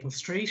in Capel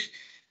Street,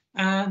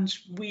 and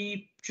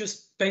we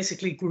just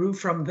basically grew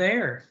from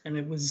there. And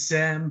it was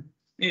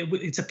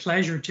it's a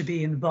pleasure to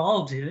be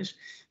involved in it,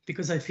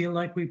 because I feel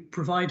like we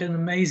provide an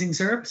amazing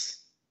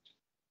service.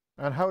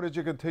 And how did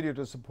you continue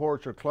to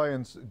support your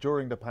clients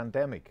during the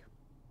pandemic?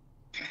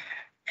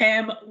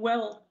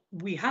 Well,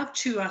 we have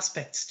two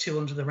aspects to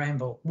Under the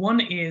Rainbow. One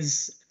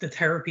is the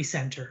therapy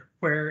centre,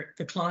 where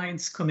the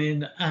clients come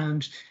in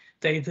and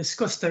they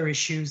discuss their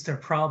issues, their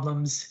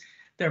problems,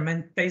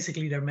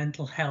 basically their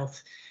mental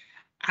health.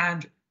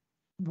 And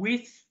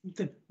with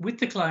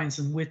the clients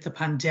and with the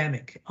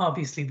pandemic,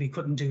 obviously we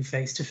couldn't do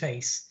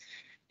face-to-face.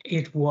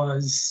 It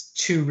was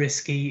too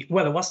risky.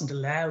 Well, it wasn't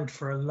allowed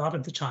for a lot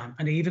of the time.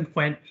 And even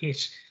when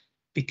it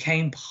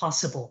became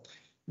possible,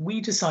 we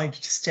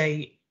decided to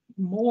stay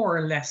more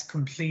or less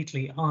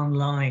completely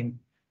online,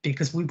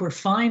 because we were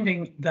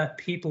finding that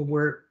people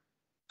were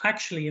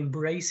actually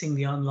embracing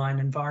the online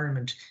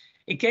environment.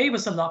 It gave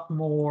us a lot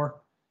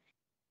more,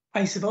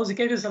 I suppose it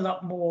gave us a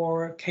lot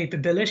more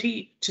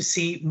capability to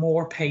see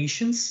more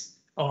patients,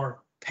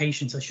 or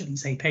patients, I shouldn't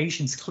say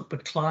patients,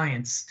 but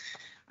clients.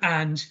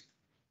 And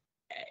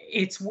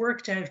it's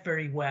worked out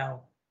very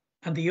well.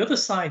 And the other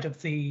side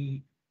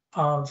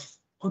of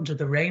Under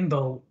the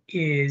Rainbow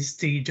is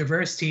the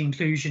diversity,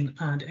 inclusion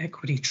and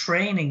equity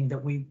training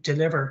that we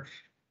deliver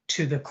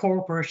to the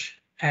corporate,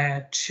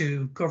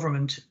 to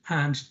government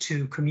and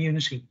to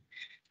community.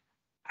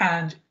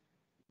 And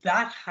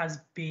that has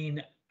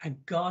been a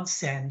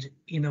godsend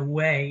in a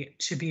way,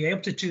 to be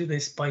able to do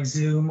this by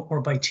Zoom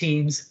or by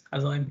Teams,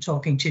 as I'm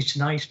talking to you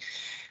tonight.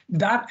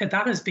 That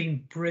has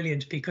been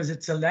brilliant, because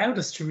it's allowed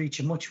us to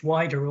reach a much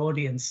wider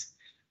audience,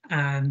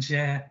 and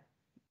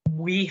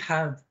we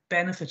have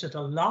benefited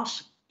a lot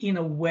in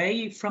a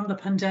way from the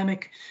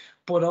pandemic,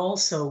 but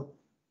also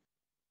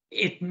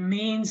it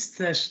means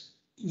that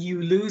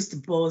you lose the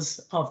buzz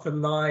of the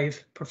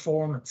live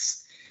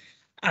performance.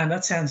 And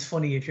that sounds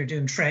funny if you're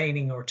doing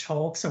training or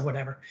talks or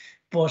whatever,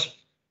 but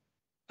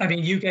I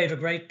mean, you gave a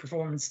great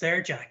performance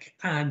there, Jack,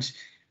 and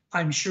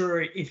I'm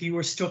sure if you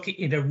were stuck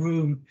in a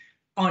room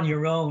on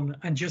your own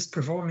and just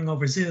performing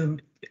over Zoom,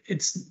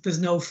 there's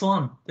no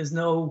fun, there's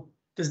no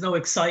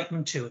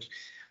excitement to it.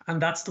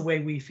 And that's the way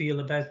we feel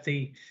about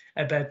the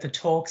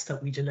talks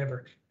that we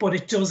deliver. But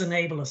it does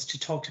enable us to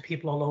talk to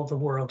people all over the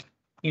world,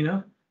 you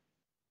know?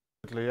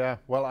 Yeah,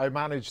 well, I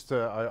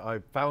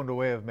found a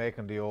way of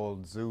making the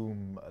old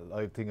Zoom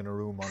live thing in a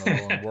room on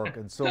our own work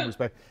in some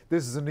respect.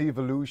 This is an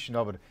evolution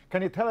of it.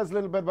 Can you tell us a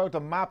little bit about the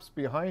maps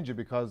behind you,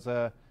 because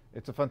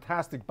it's a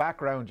fantastic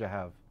background you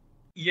have?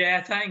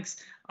 Yeah, thanks.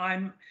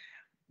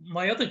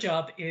 My other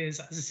job is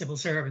as a civil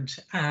servant,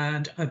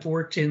 and I've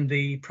worked in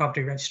the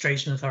Property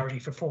Registration Authority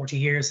for 40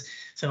 years.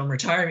 So I'm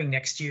retiring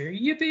next year.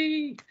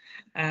 Yippee!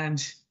 And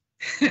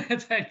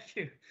thank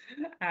you.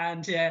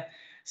 And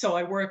so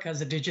I work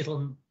as a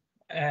digital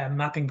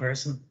mapping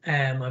person.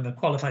 I'm a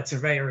qualified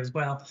surveyor as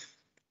well.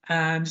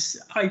 And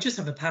I just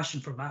have a passion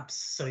for maps.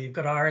 So you've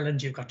got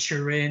Ireland, you've got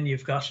Turin,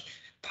 you've got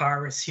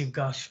Paris, you've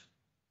got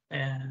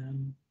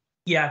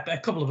yeah, a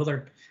couple of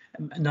other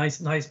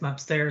nice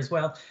maps there as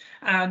well.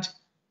 And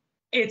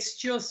it's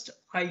just,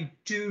 I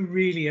do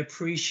really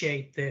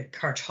appreciate the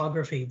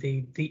cartography,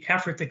 the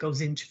effort that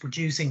goes into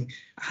producing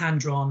a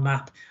hand-drawn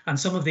map. And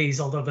some of these,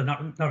 although they're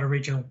not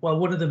original, well,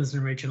 one of them is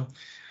an original,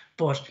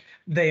 but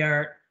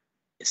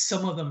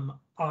some of them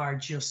are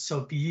just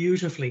so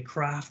beautifully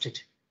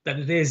crafted that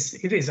it is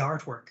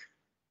artwork.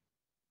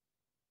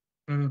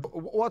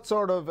 What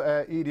sort of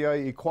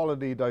EDI,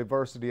 equality,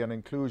 diversity and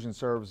inclusion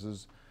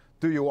services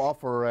do you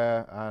offer,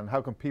 and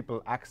how can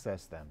people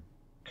access them?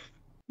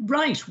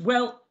 Right,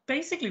 well,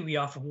 basically we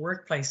offer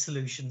workplace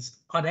solutions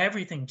on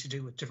everything to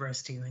do with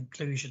diversity and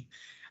inclusion.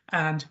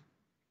 And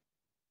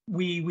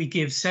we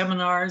give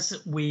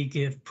seminars, we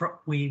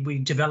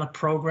develop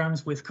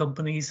programs with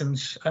companies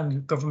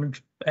and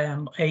government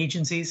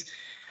agencies,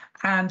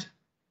 and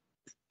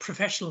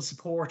professional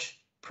support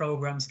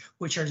programs,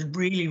 which are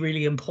really,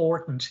 really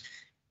important.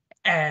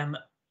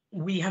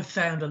 We have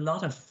found a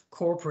lot of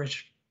corporate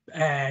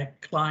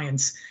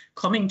clients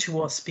coming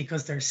to us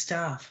because their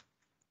staff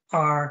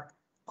are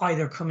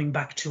either coming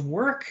back to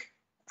work,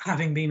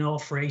 having been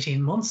off for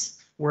 18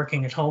 months,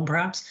 working at home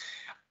perhaps,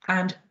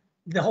 and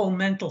the whole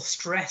mental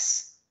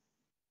stress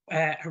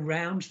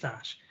around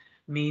that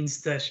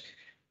means that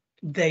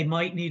they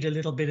might need a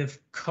little bit of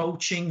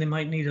coaching, they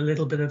might need a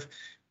little bit of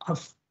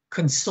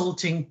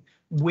consulting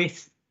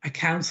with a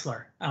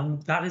counsellor,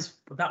 and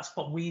that's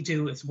what we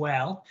do as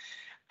well.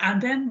 And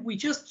then we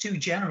just do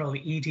general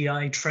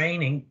EDI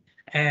training.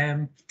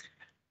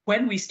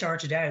 When we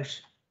started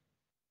out,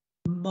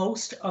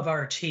 most of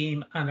our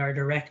team and our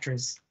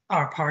directors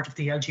are part of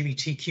the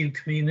LGBTQ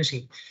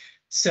community.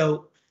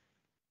 So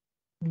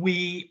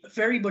we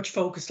very much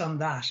focused on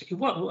that. It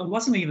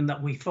wasn't even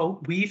that we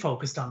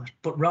focused on it,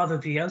 but rather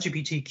the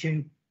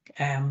LGBTQ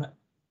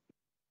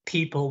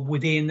people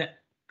within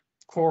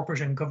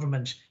corporate and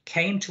government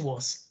came to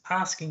us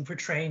asking for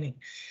training.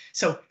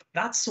 So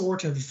that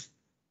sort of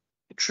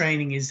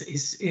training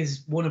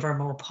is one of our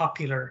more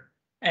popular,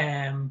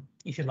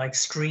 if you like,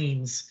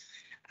 streams.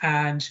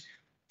 And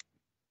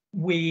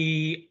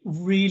we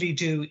really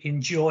do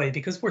enjoy,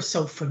 because we're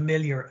so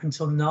familiar and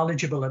so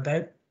knowledgeable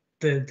about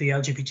the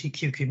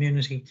LGBTQ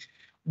community,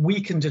 we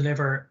can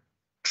deliver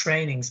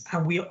trainings,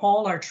 and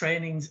all our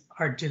trainings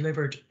are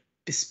delivered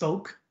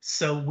bespoke.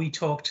 So we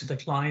talk to the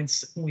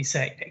clients, we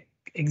say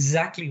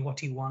exactly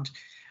what you want,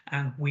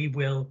 and we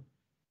will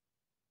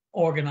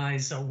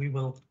organize, or we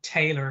will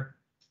tailor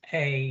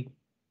a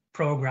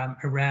program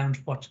around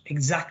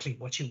exactly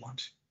what you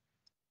want.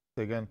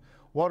 Again,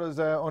 what does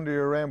Under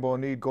Your Rainbow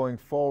need going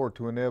forward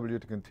to enable you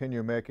to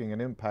continue making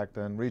an impact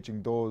and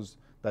reaching those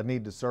that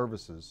need the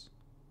services?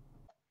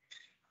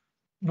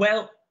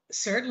 Well,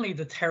 certainly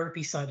the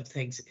therapy side of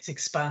things is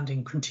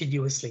expanding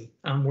continuously,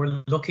 and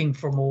we're looking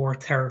for more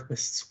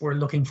therapists. We're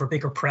looking for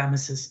bigger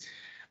premises,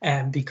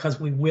 because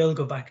we will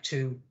go back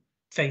to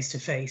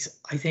face-to-face.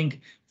 I think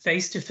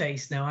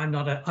face-to-face, now I'm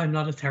not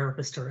a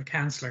therapist or a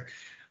counsellor,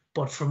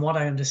 but from what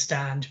I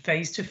understand,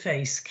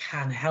 face-to-face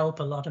can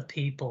help a lot of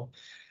people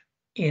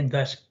in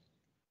that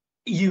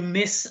you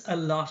miss a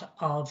lot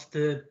of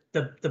the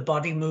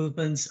body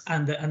movements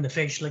and the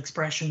facial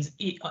expressions.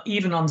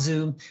 Even on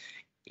Zoom,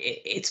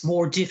 it's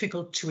more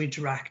difficult to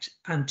interact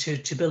and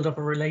to build up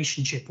a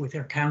relationship with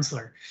your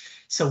counsellor.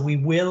 So we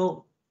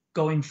will,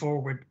 going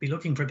forward, be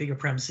looking for bigger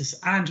premises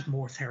and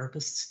more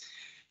therapists,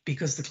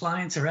 because the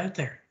clients are out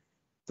there.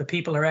 The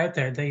people are out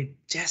there. They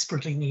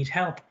desperately need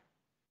help.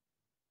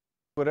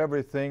 With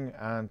everything,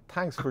 and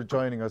thanks for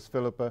joining us,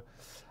 Philippa.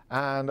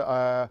 And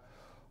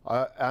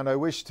I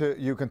wish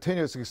you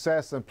continued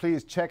success, and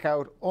please check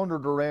out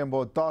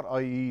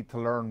undertherainbow.ie to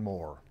learn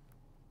more.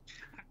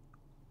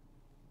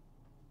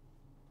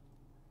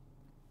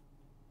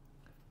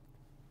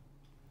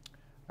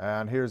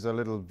 And here's a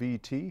little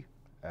VT,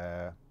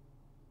 I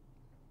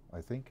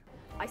think.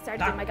 I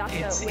started doing my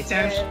gastro with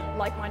a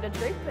like-minded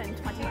group in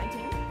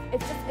 2019.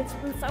 It's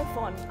been so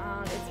fun,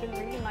 and it's been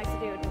really nice to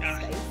do it in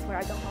a space where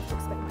I don't have to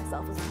explain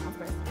myself as a trans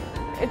person.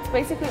 It's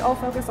basically all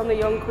focused on the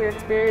young queer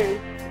experience.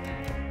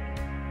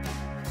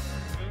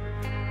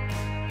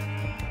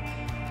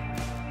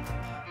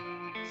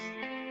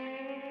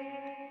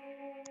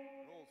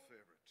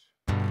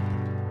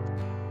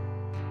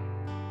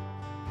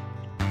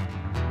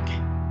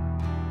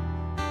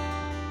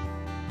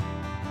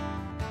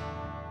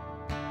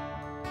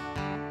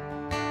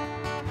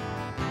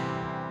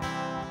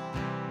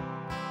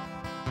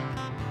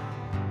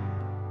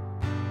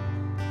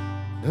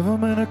 Never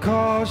meant to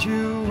cause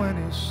you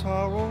any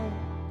sorrow.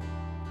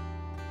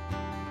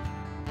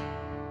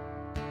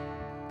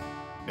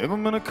 Never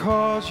meant to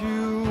cause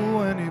you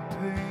any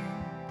pain.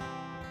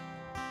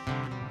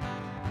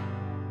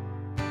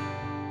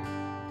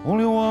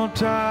 Only one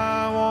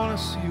time I wanna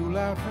see you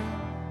laughing.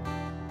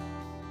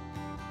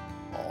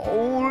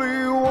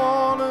 Only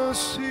wanna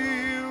see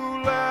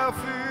you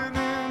laughing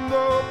in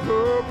the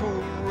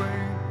purple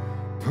rain.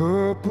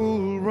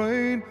 Purple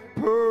rain,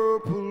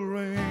 purple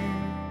rain.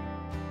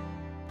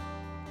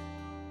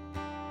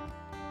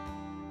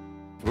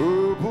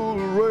 Purple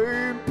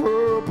rain,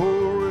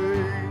 purple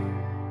rain.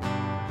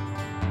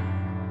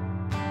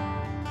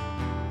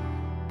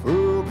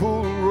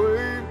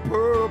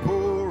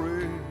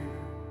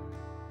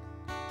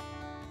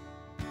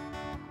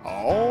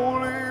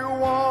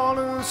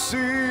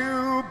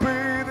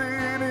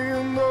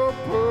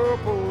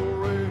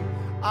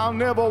 I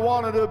never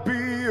wanted to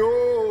be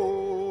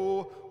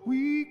your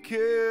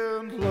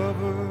weekend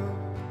lover.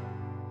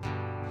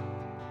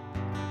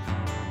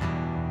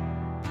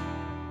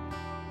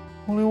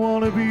 Only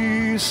want to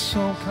be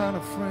some kind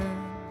of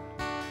friend.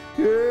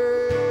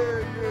 Yeah,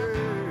 yeah.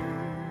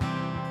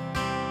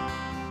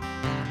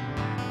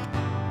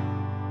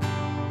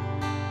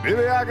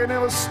 Maybe I can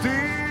never steal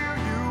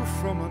you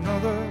from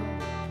another.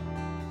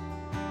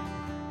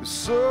 It's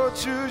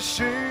such a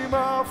shame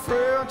our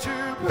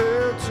friendship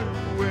had to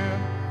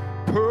end.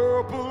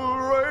 Purple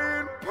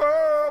rain,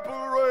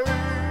 purple rain.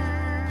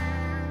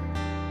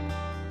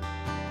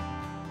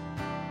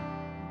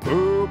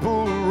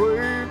 Purple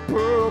rain,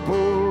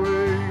 purple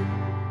rain.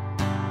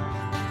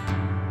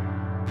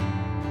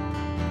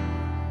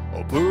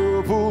 Oh,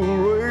 purple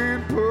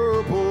rain,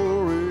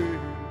 purple rain.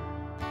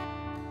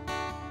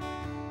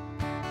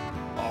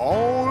 I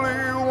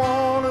only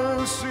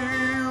wanna see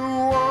you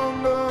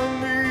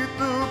underneath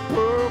the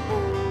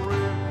purple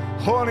rain.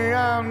 Honey,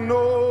 I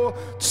know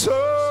times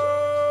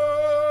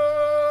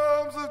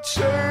have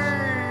changed.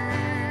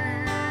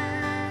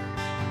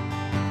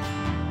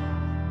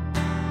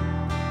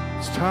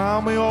 It's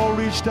time we all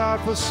reached out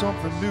for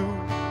something new.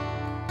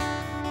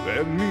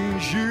 That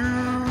means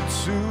you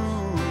too.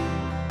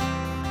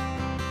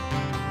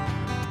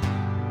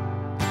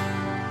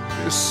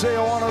 You say I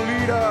want a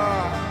leader,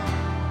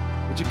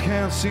 but you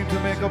can't seem to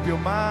make up your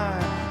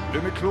mind.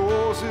 Let me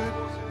close it,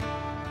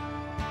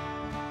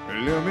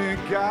 and let me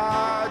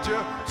guide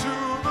you to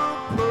the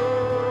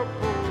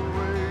purple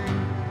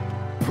rain.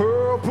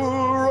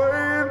 Purple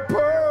rain,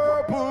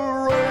 purple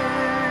rain.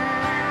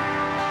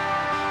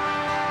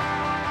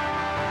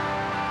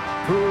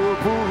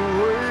 Purple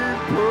rain,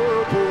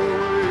 purple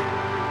rain.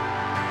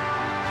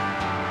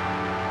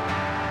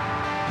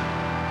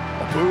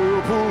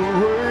 Purple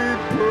rain,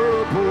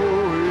 purple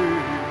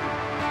rain.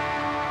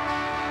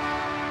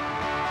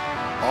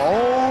 I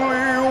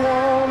only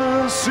wanna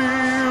see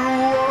you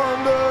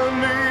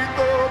underneath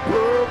the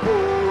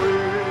purple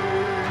rain.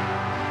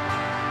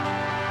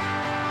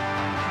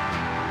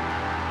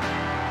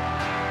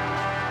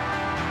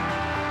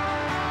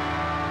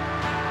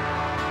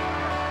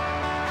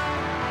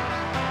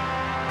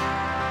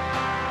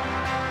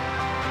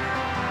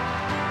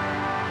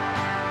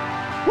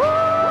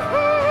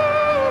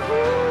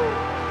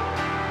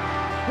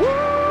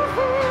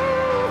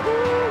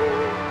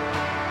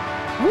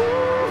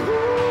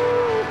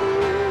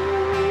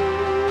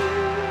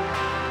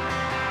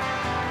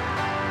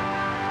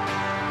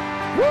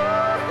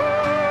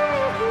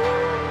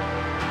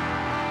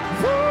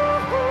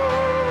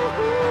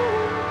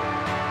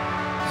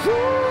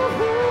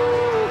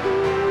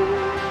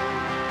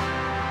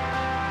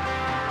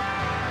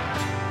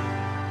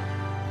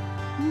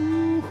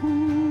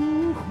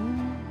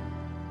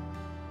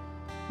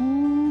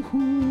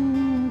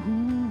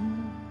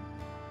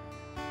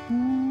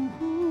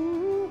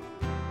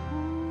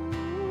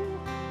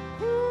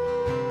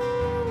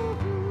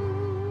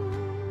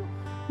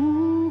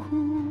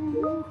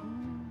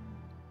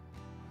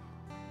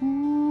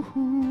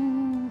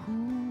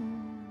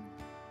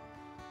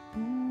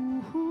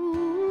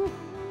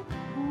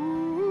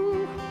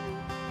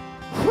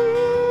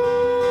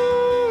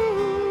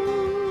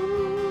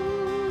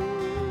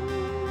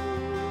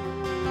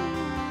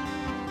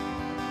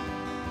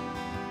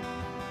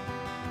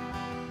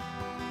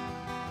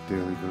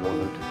 Dearly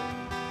beloved,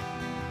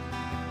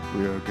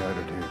 we are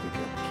gathered here to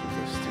get through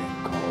this thing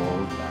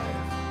called life.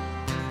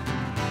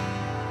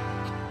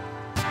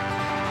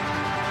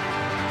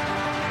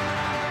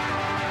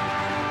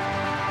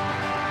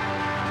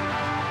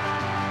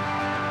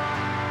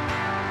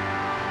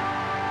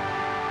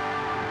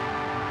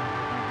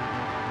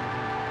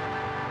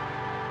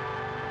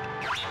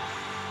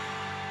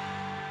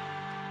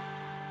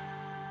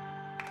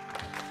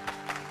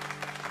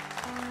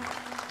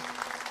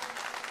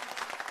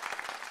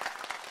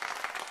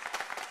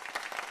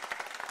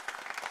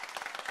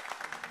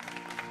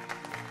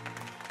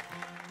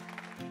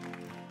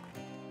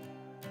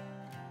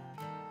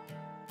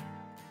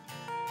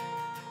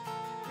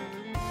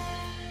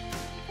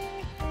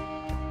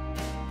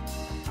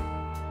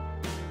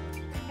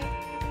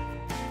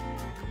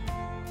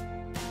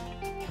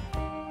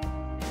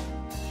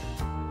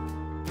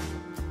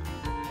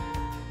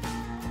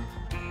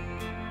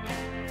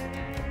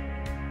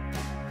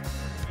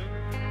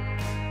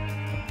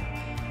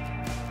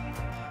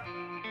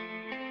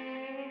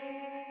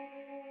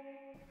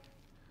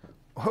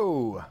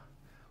 Oh,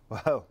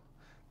 well,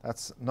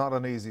 that's not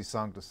an easy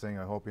song to sing.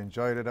 I hope you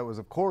enjoyed it. That was,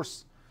 of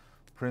course,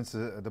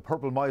 the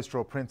Purple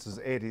Maestro Prince's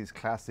 80s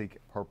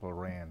classic, Purple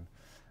Rain.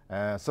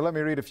 So let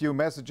me read a few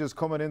messages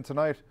coming in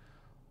tonight.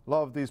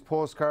 Love these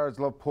postcards,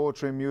 love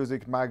poetry,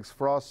 music, Mags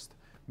Frost.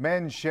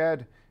 Men's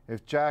Shed,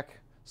 if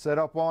Jack set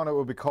up one, it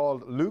would be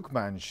called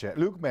Lukeman's Shed.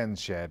 Lukeman's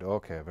Shed,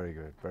 okay, very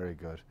good, very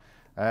good.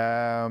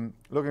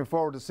 Looking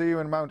forward to see you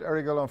in Mount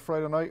Errigal on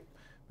Friday night.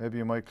 Maybe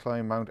you might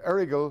climb Mount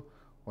Errigal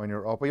when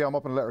you're up. Yeah, I'm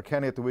up in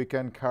Letterkenny at the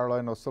weekend.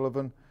 Caroline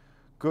O'Sullivan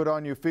Good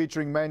on you,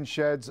 featuring Men's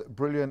Sheds.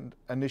 Brilliant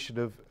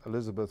initiative,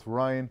 Elizabeth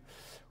Ryan.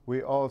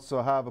 We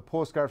also have a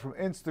postcard from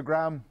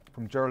Instagram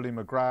from Geraldine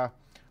McGrath.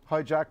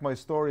 Hi Jack, my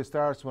story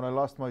starts when I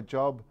lost my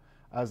job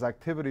as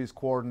activities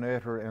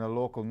coordinator in a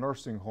local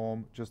nursing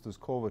home just as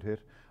COVID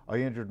hit. I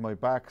injured my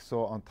back,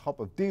 so on top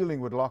of dealing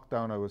with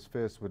lockdown, I was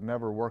faced with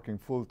never working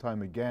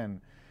full-time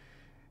again.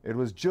 It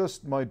was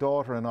just my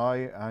daughter and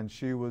I, and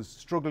she was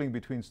struggling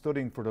between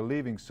studying for the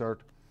Leaving Cert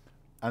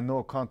and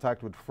no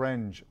contact with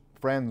friends,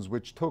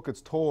 which took its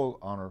toll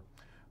on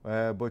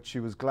her, but she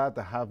was glad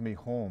to have me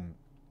home.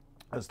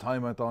 As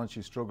time went on,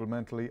 she struggled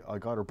mentally. I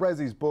got her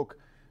Brezzy's book,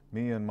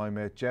 me and my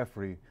mate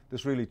Jeffrey.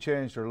 This really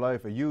changed her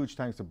life. A huge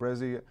thanks to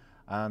Brezzy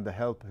and the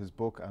help his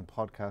book and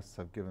podcasts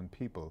have given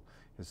people.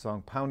 His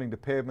song Pounding the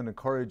Pavement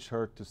encouraged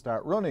her to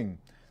start running.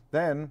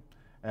 Then,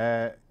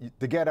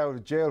 the get out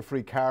of jail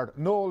free card,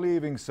 no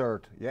Leaving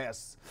Cert,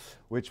 yes,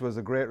 which was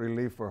a great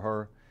relief for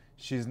her.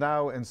 She's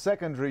now in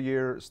secondary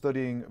year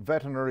studying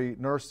veterinary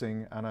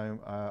nursing, and I'm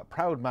a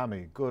proud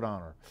mammy. Good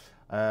on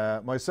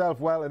her. Myself,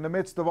 well, in the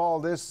midst of all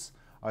this,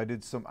 I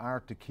did some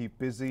art to keep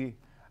busy,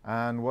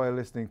 and while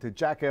listening to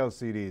Jack L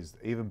CDs,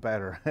 even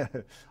better.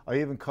 I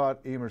even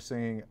caught Emer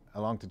singing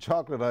along to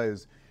Chocolate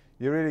Eyes.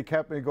 You really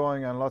kept me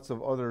going, and lots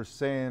of others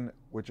saying,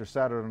 with your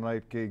Saturday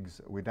night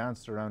gigs, we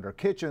danced around our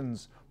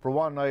kitchens for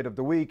one night of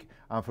the week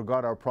and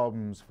forgot our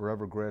problems.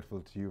 Forever grateful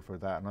to you for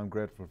that, and I'm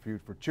grateful for you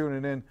for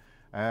tuning in.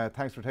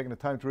 Thanks for taking the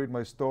time to read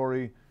my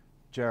story,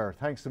 Ger.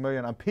 Thanks a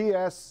million. And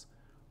P.S.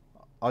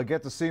 I'll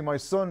get to see my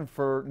son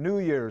for New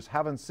Year's.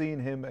 Haven't seen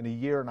him in a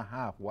year and a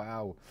half.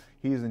 Wow.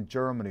 He's in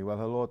Germany. Well,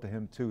 hello to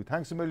him too.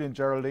 Thanks a million,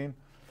 Geraldine.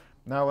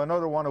 Now,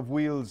 another one of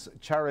Wheel's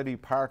charity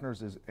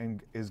partners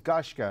is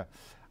Gashka.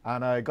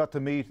 And I got to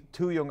meet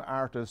two young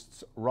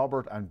artists,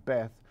 Robert and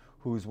Beth,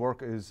 whose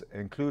work is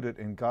included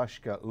in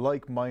Gashka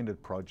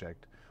Like-Minded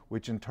project,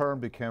 which in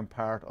turn became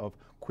part of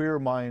Queer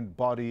Mind,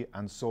 Body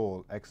and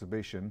Soul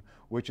exhibition,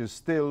 which is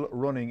still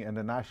running in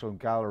the National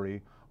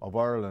Gallery of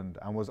Ireland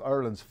and was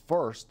Ireland's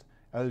first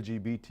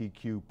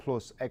LGBTQ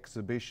plus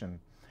exhibition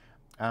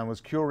and was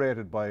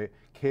curated by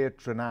Kate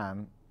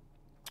Trenan.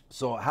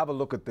 So have a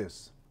look at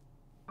this.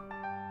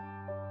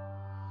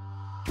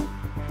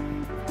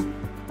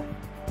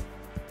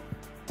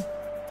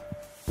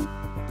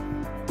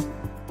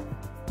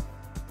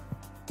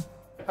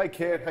 Hi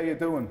Kate, how you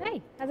doing?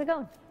 Hey, how's it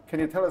going? Can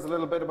you tell us a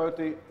little bit about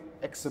the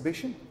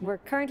exhibition? We're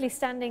currently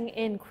standing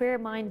in Queer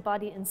Mind,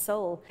 Body and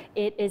Soul.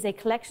 It is a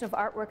collection of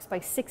artworks by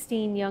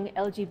 16 young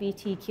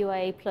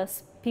LGBTQIA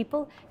plus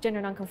people,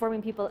 gender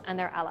non-conforming people and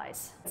their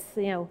allies. It's,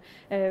 you know,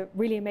 a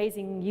really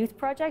amazing youth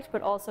project,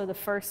 but also the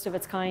first of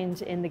its kind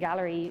in the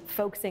gallery,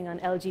 focusing on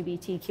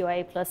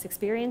LGBTQIA plus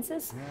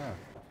experiences. Yeah.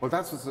 Well,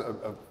 that's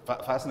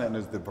what's fascinating,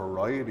 is the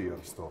variety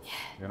of stuff.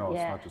 You know,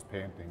 Yeah. it's not just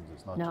paintings,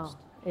 it's not just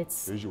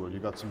it's visual. You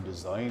got some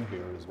design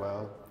here as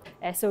well.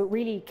 So it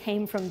really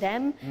came from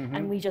them,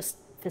 and we just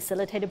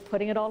facilitated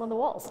putting it all on the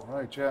walls.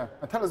 Right, yeah.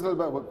 And tell us a little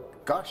bit about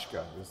what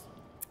Gashka is.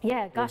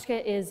 Yeah,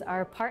 Gashka is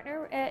our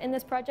partner in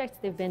this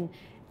project. They've been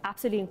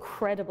absolutely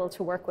incredible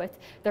to work with.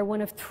 They're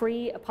one of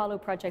 3 Apollo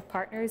Project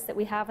partners that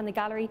we have in the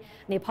gallery.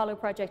 And the Apollo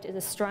Project is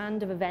a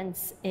strand of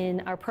events in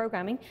our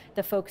programming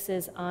that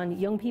focuses on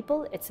young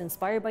people. It's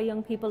inspired by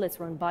young people, it's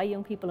run by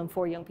young people and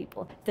for young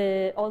people.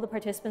 All the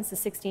participants, the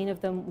 16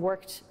 of them,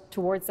 worked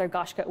towards their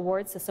Gashka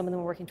Awards. So some of them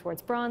were working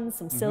towards bronze,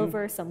 some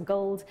silver, some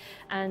gold,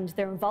 and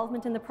their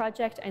involvement in the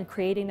project and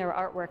creating their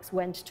artworks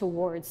went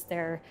towards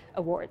their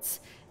awards.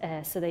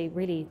 So they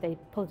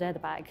pulled it out of the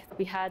bag.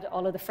 We had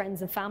all of the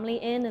friends and family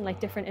in like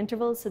different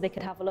intervals so they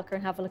could have a look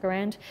and have a look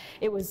around.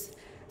 It was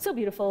so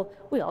beautiful.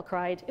 We all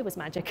cried. It was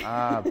magic.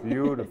 Ah,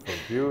 beautiful,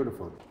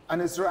 beautiful.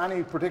 And is there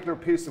any particular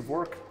piece of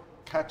work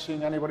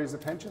catching anybody's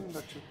attention?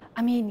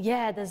 I mean,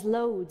 yeah, there's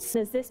loads.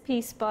 There's this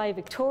piece by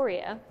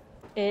Victoria.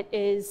 It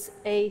is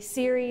a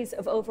series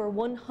of over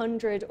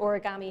 100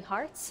 origami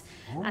hearts,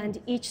 and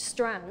each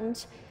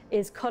strand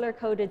is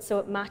color-coded so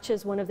it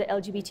matches one of the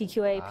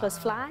LGBTQIA plus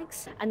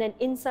flags. And then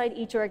inside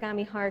each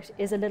origami heart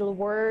is a little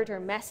word or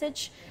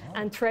message.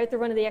 And throughout the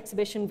run of the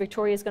exhibition,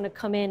 Victoria is going to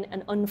come in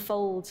and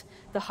unfold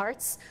the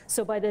hearts.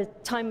 So by the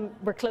time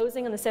we're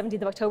closing on the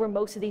 17th of October,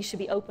 most of these should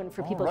be open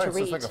for people to read.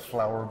 So it's like a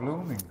flower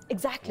blooming.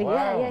 Exactly,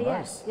 Wow, yeah.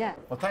 nice. Yeah.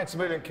 Well, thanks a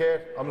million, Kate.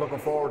 I'm looking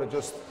forward to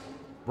just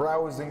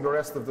browsing the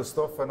rest of the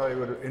stuff, and I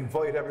would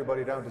invite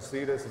everybody down to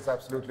see this. It's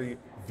absolutely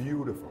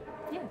beautiful.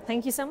 Yeah,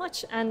 thank you so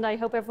much, and I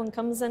hope everyone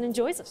comes and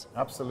enjoys it.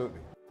 Absolutely.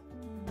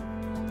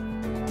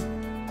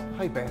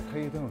 Hi Beth, how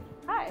you doing?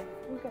 Hi,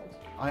 I'm good.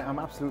 I'm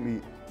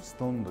absolutely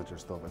stunned at your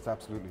stuff. It's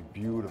absolutely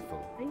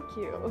beautiful. Thank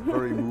you. I'm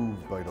very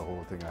moved by the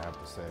whole thing, I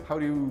have to say. How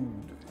do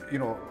you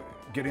know,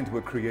 get into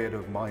a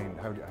creative mind?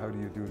 How do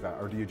you do that?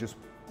 Or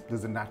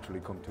does it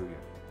naturally come to you?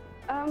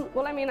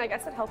 Well, I mean, I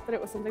guess it helped that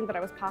it was something that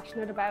I was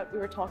passionate about. We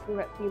were talking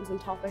about themes and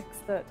topics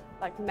that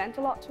meant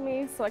a lot to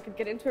me, so I could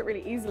get into it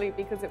really easily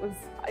because it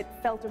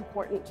felt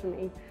important to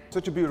me.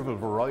 Such a beautiful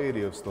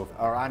variety of stuff.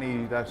 Are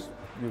any that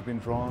you've been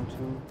drawn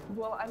to?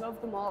 Well, I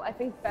love them all. I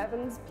think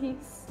Bevan's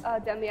piece,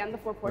 Down the End, the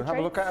 4 portraits. We'll have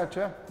a look at it,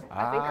 yeah?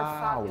 I think are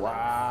fabulous.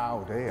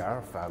 Wow, they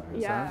are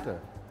fabulous, aren't they?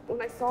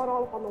 when I saw it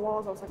all up on the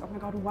walls, I was like, oh my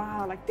God,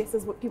 wow, like this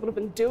is what people have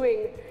been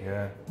doing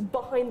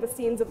behind the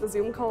scenes of the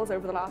Zoom calls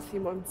over the last few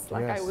months.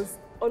 Like I was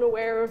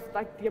unaware of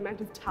like the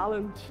amount of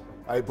talent.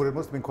 But it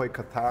must have been quite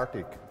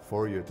cathartic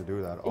for you to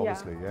do that,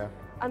 obviously, yeah.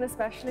 And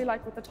especially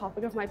like with the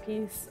topic of my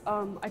piece,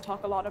 I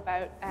talk a lot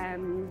about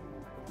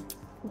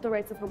the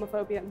rates of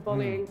homophobia and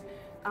bullying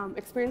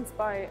experienced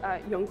by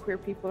young queer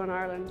people in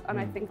Ireland. And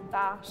I think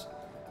that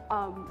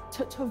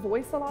to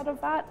voice a lot of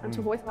that and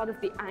to voice a lot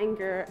of the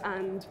anger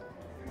and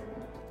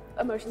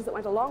emotions that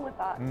went along with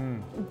that,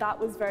 that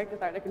was very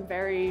cathartic and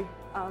very,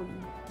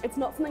 it's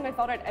not something I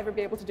thought I'd ever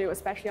be able to do,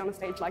 especially on a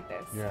stage like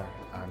this. Yeah,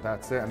 and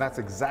that's it, and that's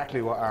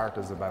exactly what art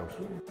is about.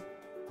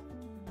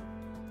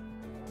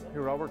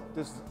 Here, Robert,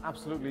 this is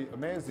absolutely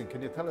amazing.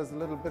 Can you tell us a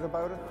little bit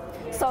about it?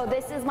 So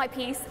this is my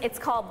piece. It's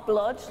called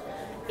Blood.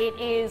 It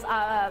is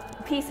a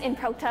piece in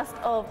protest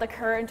of the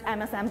current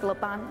MSM blood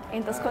ban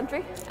in this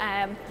country.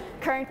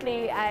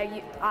 Currently,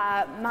 a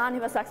man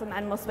who has sex with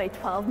men must wait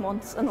 12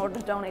 months in order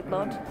to donate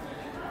blood.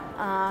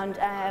 And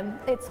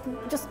it's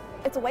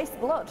a waste of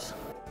blood.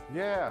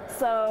 Yeah.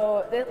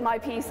 So my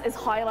piece is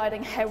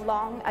highlighting how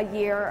long a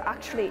year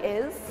actually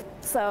is.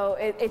 So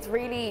it's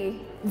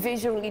really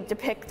visually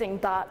depicting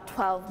that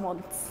 12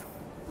 months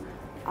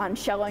and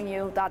showing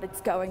you that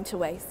it's going to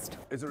waste.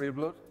 Is it real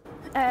blood?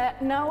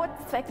 No,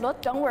 it's fake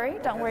blood. Don't worry,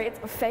 it's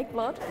fake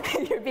blood.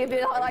 You'll be a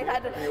bit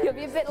lightheaded. You'll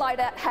be a bit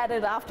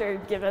lightheaded after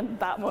giving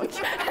that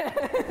much.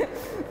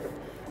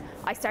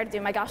 I started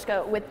doing my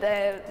Gashka with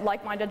the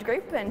like-minded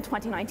group in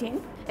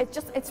 2019.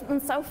 It's been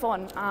so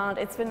fun, and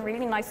it's been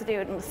really nice to do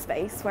it in a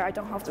space where I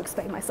don't have to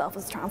explain myself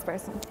as a trans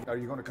person. Are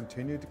you going to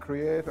continue to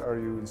create? Are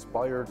you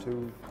inspired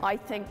to? I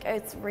think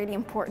it's really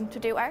important to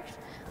do art,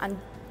 and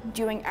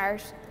doing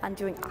art and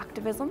doing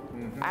activism.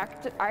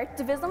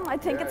 Artivism, I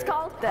think it's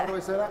called. How do I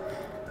say that?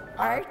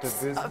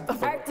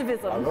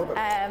 Artivism. I love it.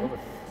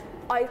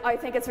 I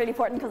think it's really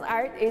important because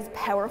art is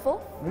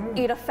powerful.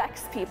 It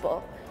affects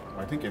people.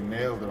 I think you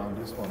nailed it on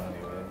this one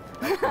anyway.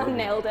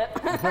 Nailed it.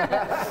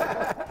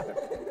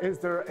 Is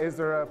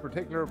there a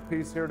particular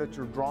piece here that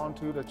you're drawn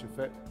to that you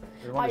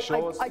want to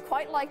show us? I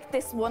quite like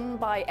this one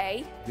by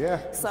A.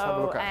 Yeah.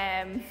 So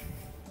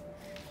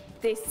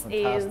this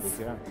fantastic, is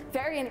yeah.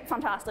 very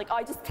fantastic.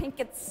 I just think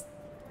it's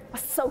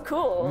so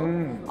cool.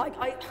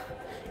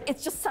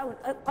 It's just so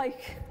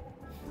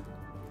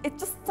it's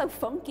just so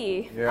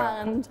funky,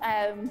 and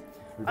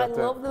I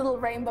love the little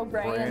rainbow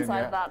brain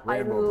inside that.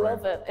 I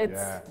love it.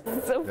 It's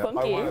so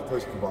funky. I want to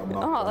push the button.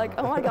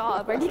 Oh my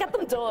God, where do you get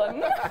them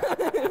done?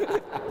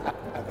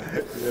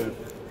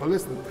 Well,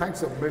 listen,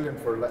 thanks a million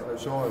for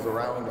showing us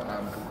around,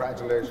 and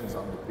congratulations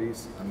on the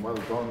piece, and well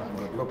done, and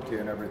good luck to you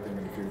and everything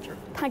in the future.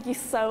 Thank you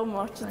so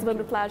much. It's been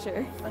a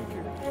pleasure. Thank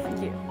you.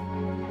 Thank you.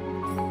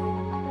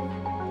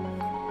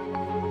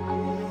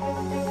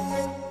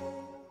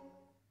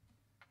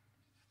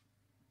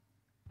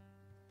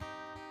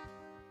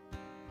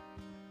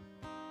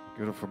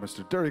 Give it up for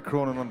Mr. Derry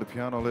Cronin on the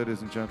piano,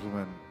 ladies and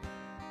gentlemen.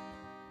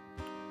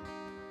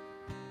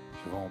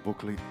 Siobhan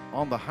Buckley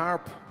on the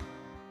harp.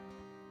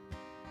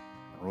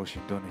 And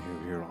Roisin Donoghue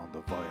here on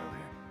the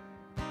violin.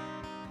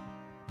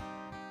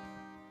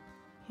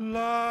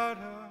 La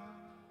da,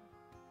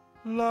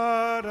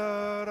 la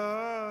da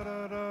da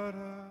da da da.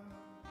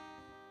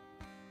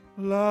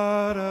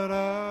 La da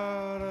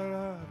da da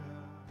da da.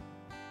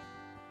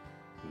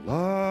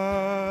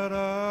 La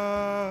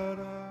da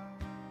da.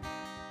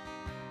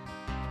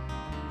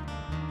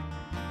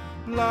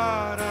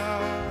 La da,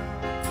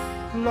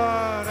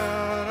 la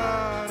da da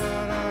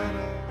da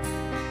da,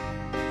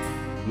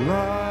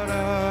 la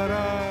da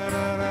da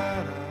da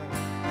da,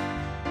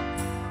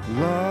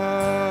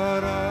 la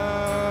da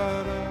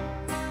da.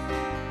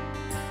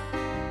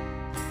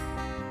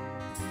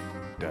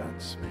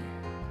 Dance me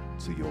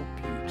to your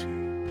beauty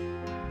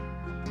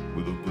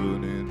with a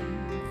burning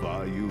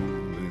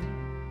violin.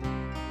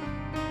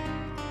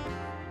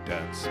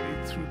 Dance me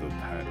through the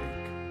panic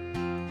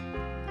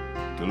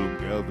till I'm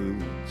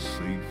gathered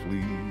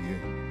safely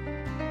in.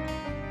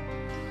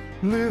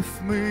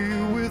 Lift me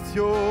with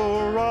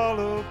your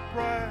olive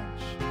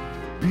branch,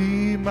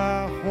 be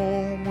my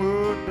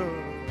homeward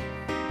dove,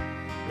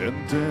 and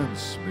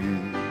dance me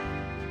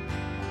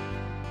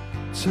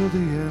till the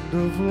end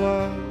of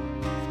love,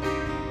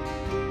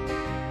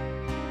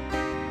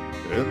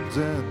 and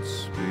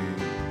dance me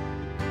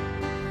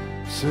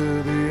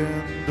till the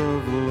end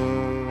of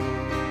love.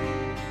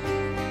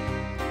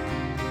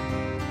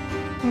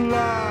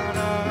 La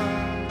da,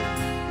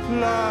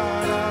 la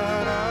da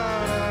da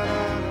da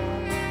da,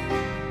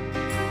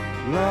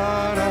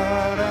 la da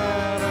da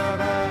da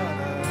da,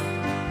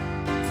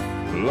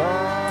 la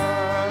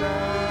da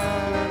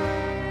da,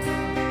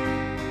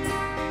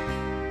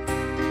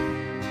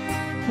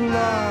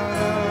 la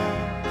da,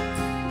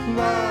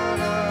 la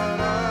da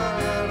da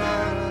da,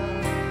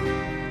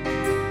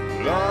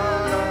 la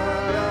da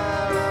da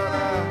da,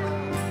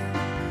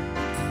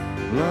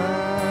 la.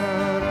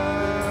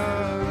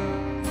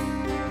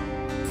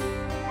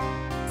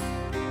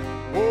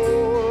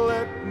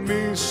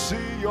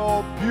 See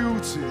your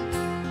beauty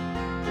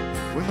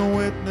when the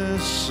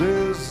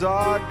witnesses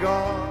are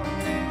gone.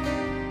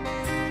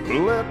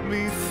 Let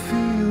me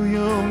feel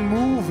you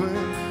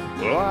moving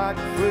like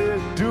they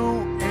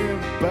do in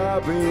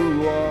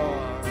Babylon.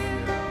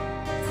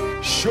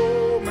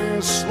 Show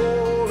me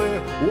slowly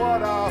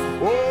what I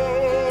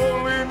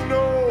only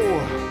know,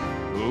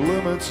 the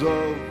limits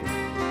of,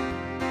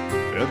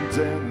 and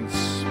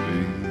dance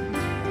me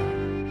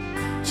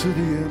to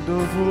the end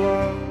of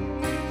love,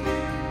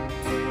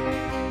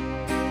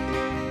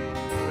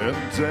 and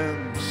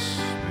dance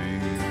me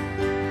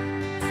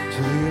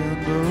to the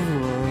end of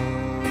love.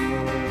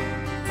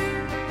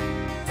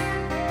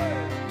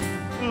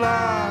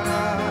 La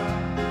la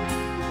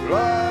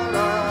la la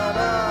la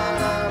la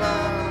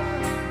la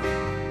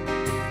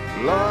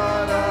la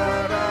la la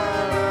la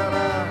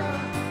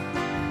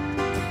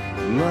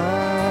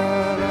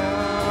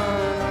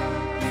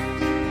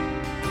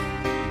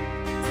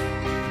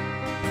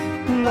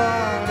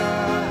la.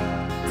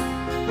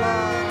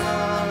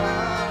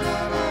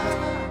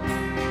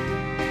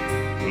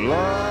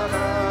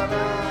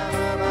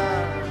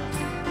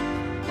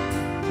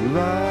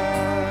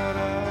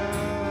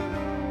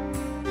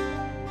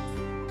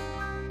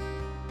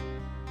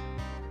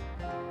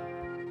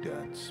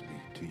 Dance me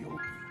to your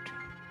beat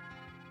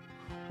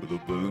with a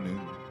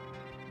burning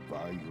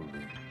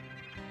violin.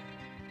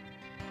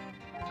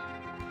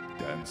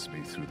 Dance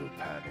me through the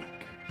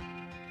panic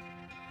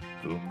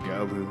till I'm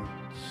gathered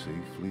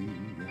safely.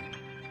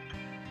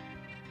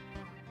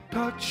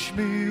 Touch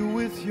me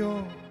with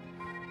your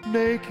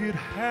naked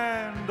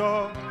hand,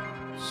 or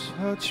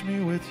touch me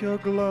with your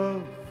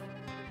glove,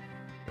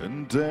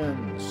 and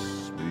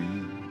dance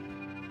me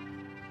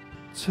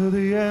to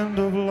the end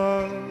of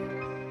love,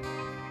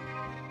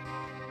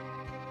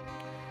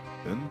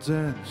 and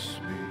dance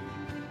me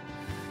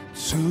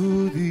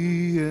to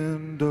the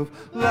end of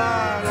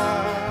la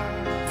la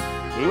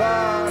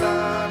la la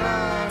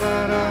la la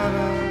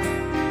la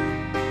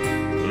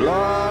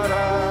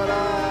la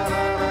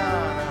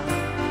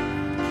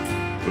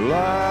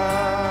la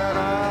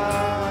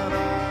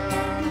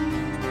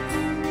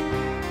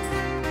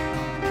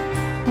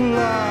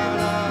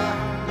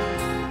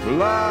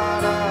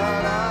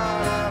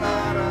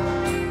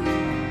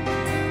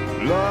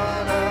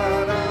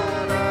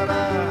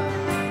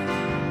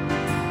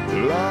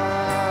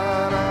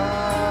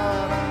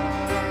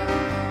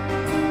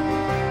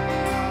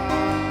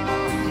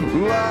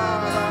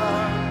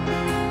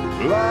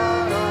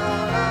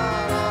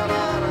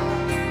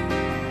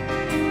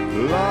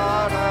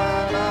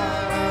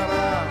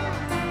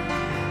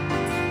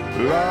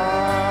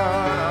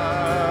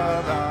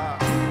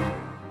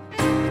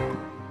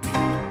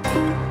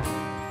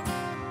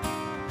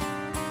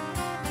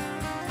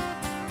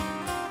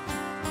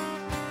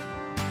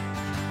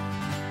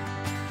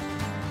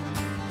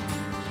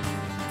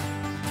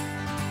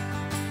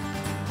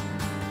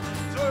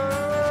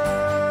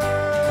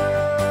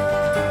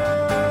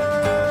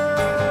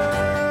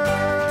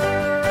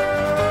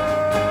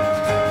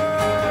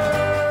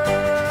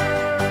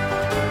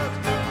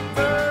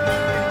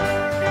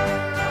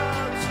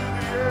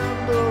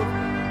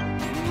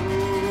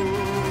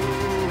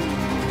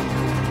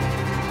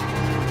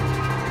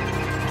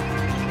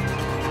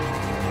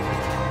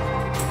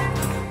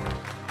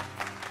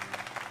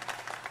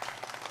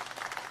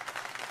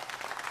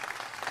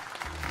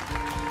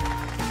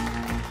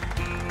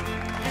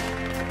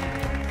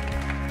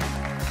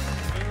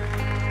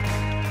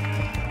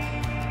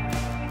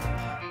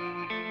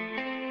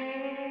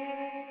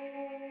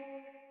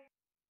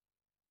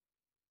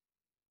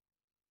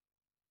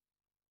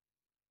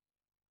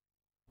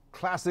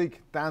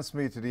Classic Dance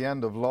Me to the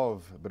End of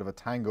Love. A bit of a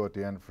tango at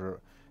the end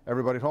for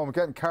everybody at home. We're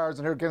getting cards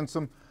in here, getting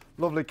some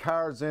lovely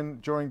cards in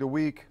during the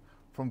week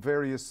from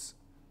various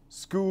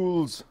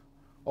schools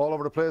all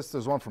over the place.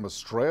 There's one from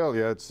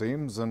Australia, it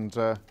seems, and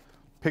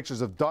pictures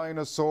of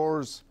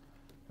dinosaurs.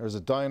 There's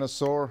a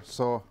dinosaur.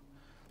 So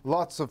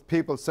lots of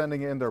people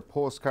sending in their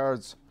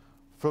postcards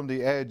from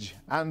the edge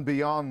and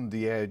beyond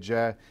the edge.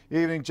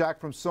 Evening, Jack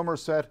from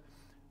Somerset.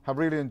 Have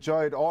really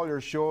enjoyed all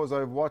your shows.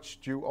 I've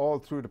watched you all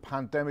through the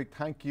pandemic.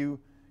 Thank you.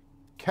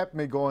 Kept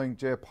me going,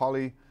 J.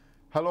 Polly.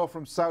 Hello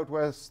from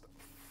Southwest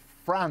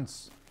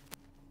France.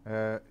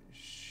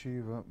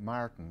 Shiva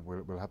Martin.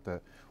 We'll have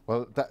to.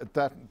 Well,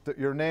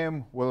 your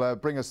name will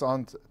bring us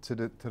on to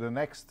the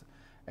next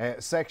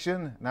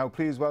section. Now,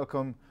 please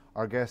welcome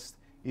our guest,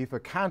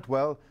 Aoife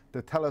Cantwell,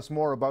 to tell us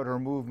more about her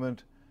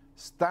movement.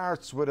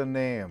 Starts with a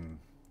name.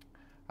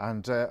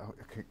 And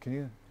can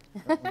you?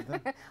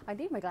 I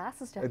need my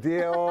glasses, John.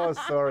 Oh,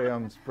 sorry,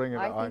 I'm springing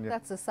it on you. I think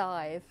that's a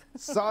scythe.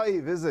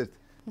 Scythe, is it?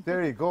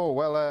 There you go.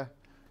 Well,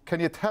 can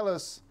you tell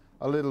us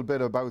a little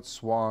bit about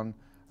Swan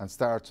and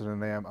Starts with a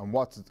Name and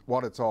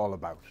what it's all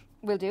about?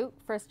 Will do.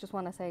 First, just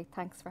want to say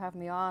thanks for having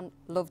me on.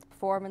 Love the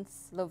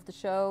performance, love the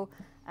show,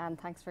 and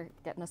thanks for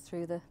getting us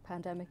through the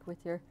pandemic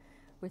with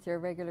your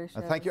regular show.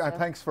 Thank you, and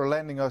thanks for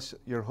lending us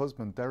your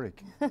husband,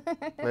 Derek,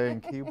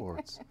 playing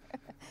keyboards.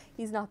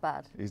 He's not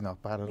bad. He's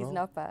not bad at all. He's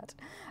not bad.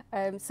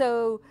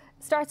 So,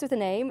 Starts with a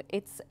Name.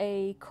 It's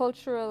a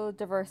cultural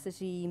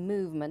diversity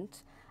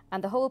movement,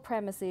 and the whole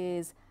premise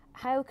is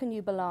how can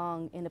you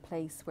belong in a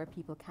place where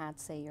people can't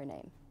say your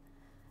name?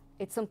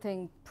 It's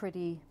something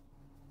pretty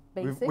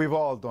basic. We've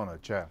all done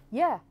it, yeah.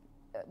 Yeah,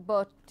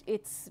 but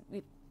it's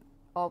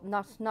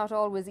not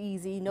always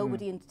easy.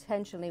 Nobody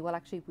intentionally, well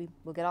actually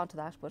we'll get on to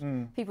that, but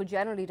people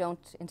generally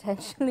don't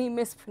intentionally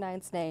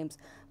mispronounce names.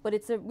 But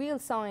it's a real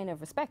sign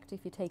of respect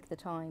if you take the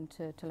time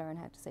to learn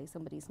how to say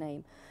somebody's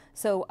name.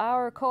 So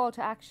our call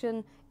to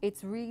action,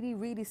 it's really,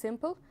 really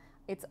simple.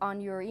 It's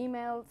on your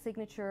email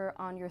signature,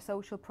 on your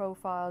social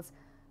profiles.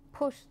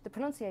 Put the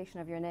pronunciation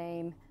of your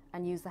name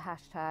and use the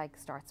hashtag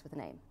starts with a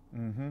name.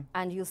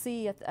 And you'll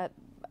see at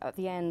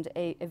the end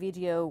a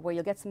video where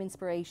you'll get some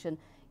inspiration.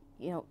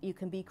 You know, you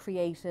can be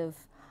creative.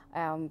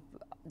 The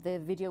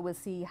video we'll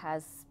see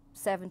has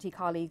 70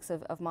 colleagues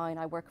of mine.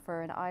 I work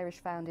for an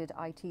Irish-founded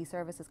IT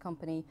services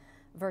company,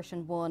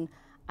 version 1,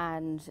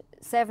 and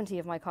 70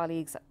 of my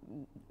colleagues,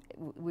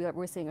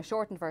 we're seeing a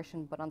shortened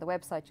version, but on the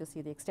website you'll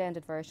see the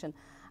extended version,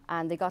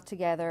 and they got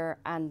together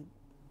and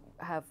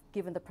have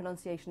given the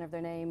pronunciation of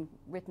their name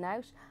written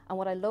out. And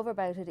what I love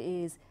about it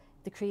is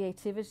the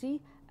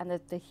creativity and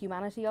the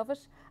humanity of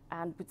it,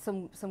 and with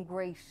some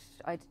great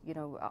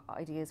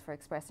ideas for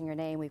expressing your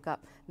name. We've got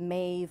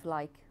Maeve,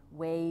 like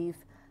wave,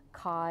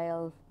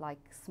 Kyle, like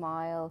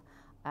smile.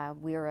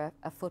 We're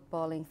a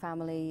footballing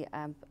family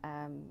and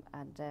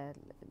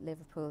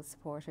Liverpool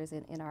supporters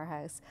in our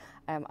house.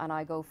 And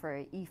I go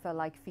for Aoife,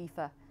 like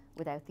FIFA,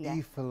 without the F.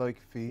 Aoife,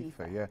 like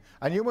FIFA, yeah.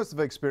 And you must have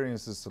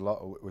experienced this a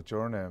lot with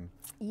your name.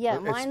 Yeah,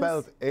 it's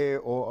spelled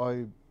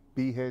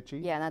A-O-I-B-H-E?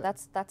 Yeah, now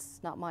that's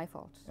not my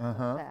fault.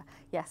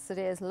 Yes, it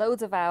is.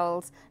 Loads of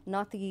vowels,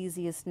 not the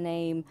easiest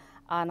name,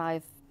 and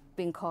I've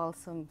been called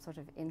some sort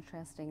of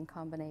interesting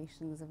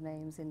combinations of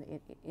names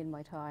in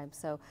my time.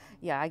 So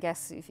yeah, I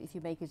guess if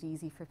you make it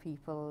easy for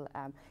people,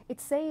 it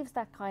saves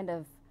that kind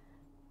of,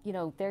 you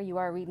know, there you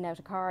are reading out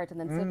a card and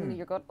then suddenly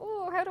you're going,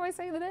 oh, how do I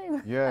say the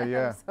name? Yeah,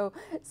 yeah.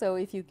 So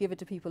if you give it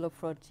to people up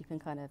front, you can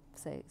kind of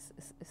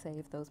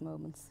save those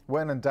moments.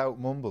 When in doubt,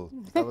 mumble.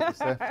 Is that what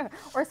they say?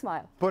 Or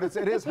smile. But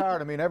it is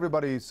hard. I mean,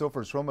 everybody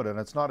suffers from it, and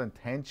it's not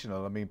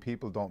intentional. I mean,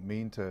 people don't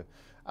mean to,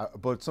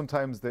 but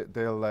sometimes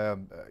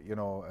they'll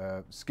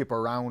skip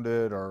around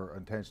it or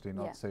intentionally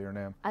not say your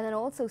name. And then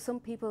also some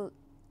people,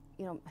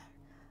 you know,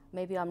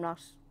 maybe I'm not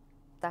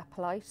that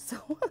polite,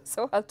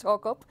 so I'll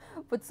talk up,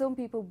 but some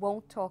people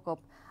won't talk up.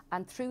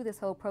 And through this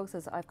whole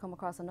process, I've come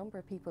across a number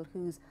of people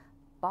whose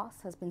boss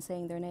has been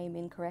saying their name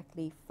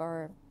incorrectly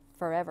for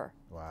forever.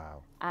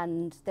 Wow.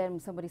 And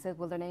then somebody says,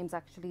 well, their name's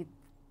actually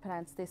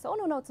pronounced this. Oh,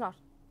 no, it's not.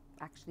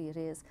 Actually, it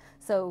is.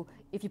 So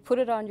if you put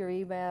it on your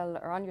email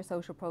or on your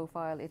social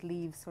profile, it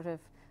leaves sort of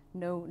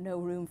no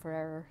room for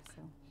error.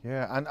 So.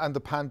 Yeah, and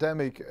the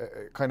pandemic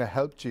kind of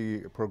helped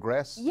you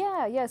progress?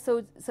 Yeah.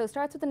 So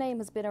Starts With a Name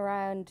has been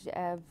around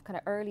kind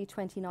of early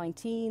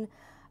 2019.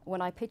 When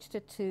I pitched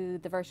it to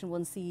the version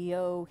 1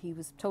 CEO, he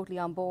was totally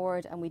on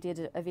board, and we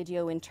did a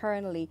video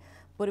internally.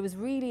 But it was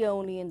really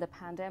only in the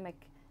pandemic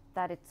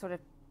that it sort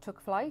of took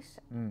flight.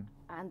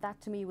 And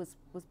that to me was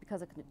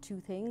because of two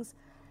things.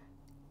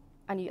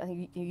 And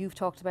you've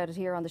talked about it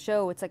here on the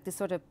show. It's like this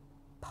sort of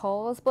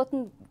pause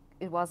button.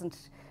 It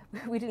wasn't,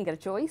 we didn't get a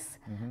choice.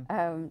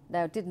 Now,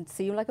 it didn't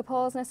seem like a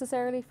pause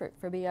necessarily.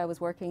 For me, I was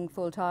working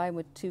full time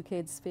with 2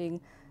 kids being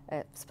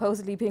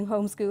supposedly being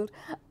homeschooled.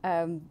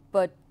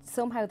 But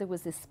somehow there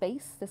was this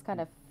space, this kind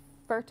of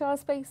fertile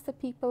space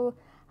that people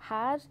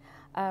had.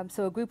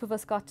 So a group of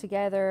us got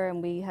together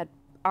and we had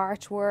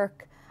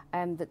artwork.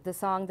 The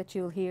song that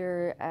you'll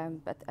hear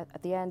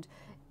at the end,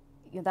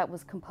 you know, that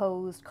was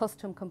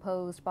custom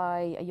composed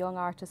by a young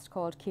artist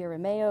called Kira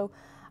Mayo.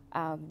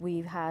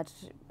 We've had,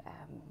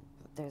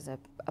 there's a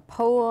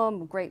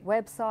poem, a great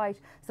website.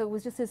 So it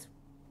was just this,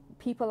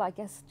 people, I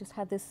guess, just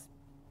had this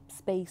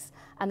space.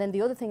 And then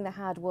the other thing they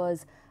had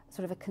was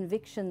sort of a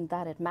conviction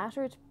that it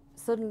mattered.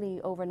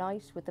 Suddenly,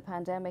 overnight, with the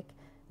pandemic,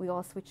 we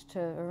all switched to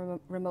a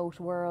remote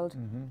world.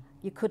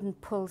 You couldn't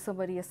pull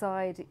somebody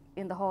aside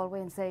in the hallway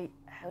and say,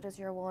 how does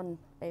your one,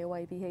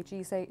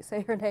 AOIBHE,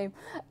 say her name?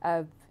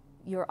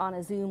 You're on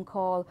a Zoom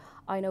call.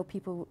 I know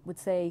people would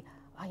say,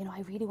 oh, you know,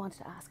 I really wanted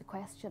to ask a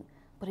question,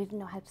 but I didn't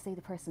know how to say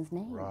the person's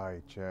name.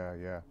 Right,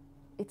 yeah.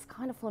 It's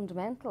kind of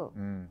fundamental.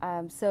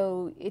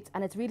 So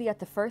it's really at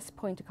the first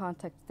point of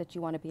contact that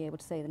you want to be able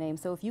to say the name.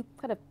 So if you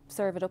kind of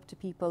serve it up to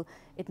people,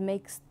 it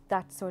makes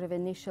that sort of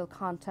initial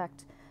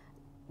contact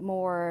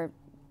more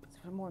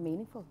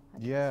meaningful.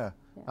 Yeah.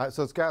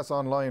 So Gas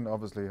Online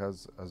obviously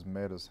has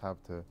made us have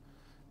to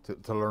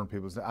learn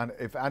people's, and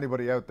if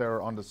anybody out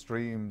there on the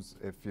streams,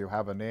 if you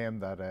have a name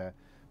that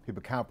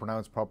people can't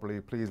pronounce properly,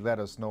 please let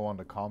us know on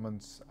the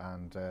comments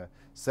and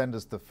send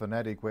us the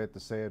phonetic way to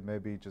say it,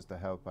 maybe just to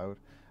help out.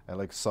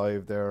 Like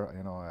Sive there,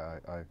 you know,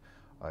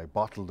 I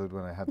bottled it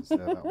when I had to say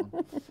that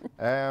one.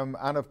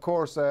 And of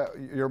course,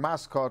 your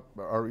mascot,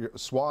 or your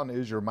Swan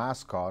is your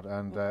mascot,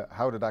 and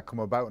how did that come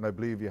about? And I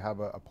believe you have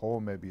a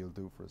poem maybe you'll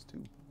do for us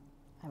too.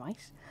 I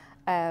might.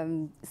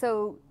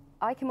 So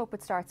I came up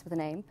with Starts With a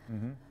Name.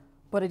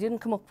 But I didn't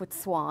come up with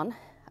Swan.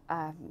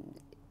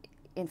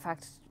 in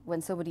fact,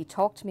 when somebody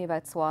talked to me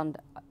about Swan,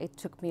 it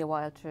took me a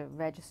while to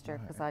register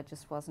because I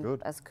just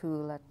wasn't as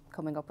cool at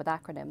coming up with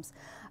acronyms.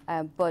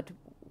 But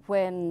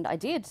when I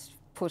did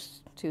put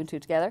 2 and 2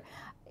 together,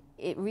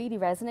 it really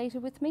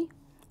resonated with me.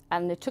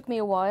 And it took me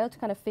a while to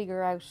kind of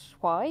figure out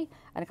why,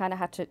 and I kind of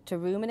had to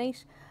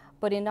ruminate.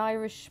 But in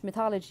Irish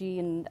mythology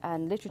and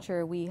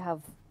literature, we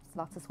have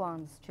lots of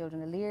swans.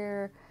 Children of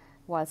Lear,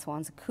 wild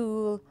swans are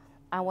cool.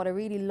 And what I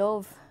really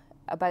love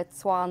about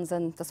swans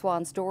and the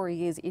swan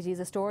story is it is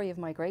a story of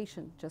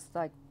migration, just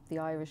like the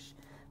Irish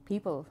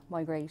people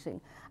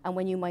migrating. And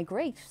when you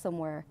migrate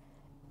somewhere,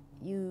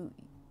 you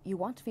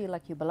want to feel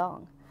like you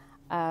belong.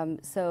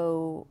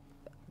 So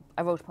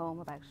I wrote a poem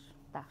about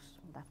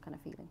that kind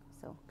of feeling.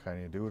 So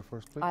can you do it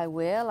first, please? I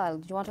will.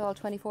 Do you want all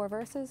 24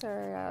 verses,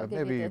 or I'll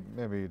give you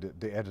maybe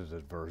the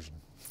edited version.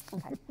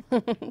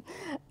 Okay.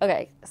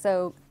 Okay.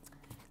 So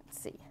let's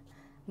see.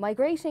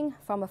 Migrating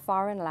from a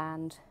foreign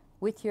land,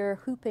 with your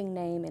whooping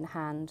name in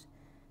hand,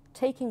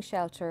 taking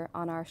shelter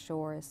on our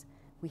shores,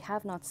 we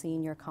have not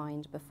seen your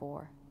kind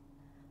before.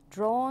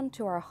 Drawn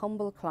to our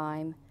humble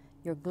clime,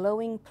 your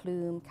glowing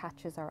plume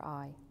catches our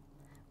eye.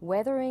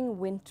 Weathering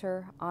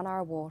winter on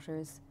our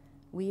waters,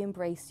 we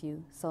embrace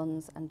you,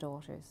 sons and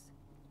daughters.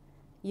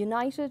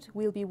 United,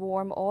 we'll be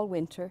warm all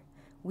winter.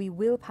 We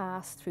will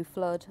pass through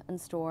flood and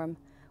storm.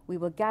 We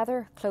will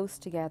gather close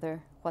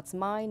together. What's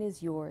mine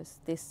is yours.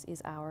 This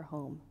is our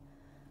home.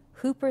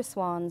 Hooper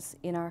swans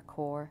in our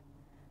core,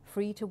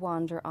 free to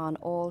wander on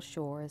all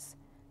shores,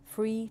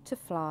 free to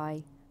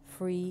fly,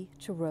 free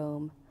to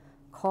roam.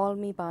 Call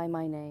me by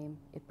my name,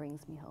 it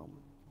brings me home.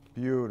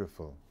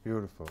 Beautiful,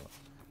 beautiful.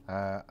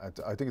 I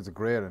think it's a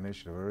great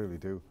initiative, I really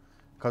do.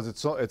 Because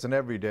it's an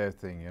everyday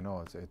thing, you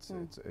know. It's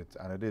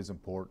and it is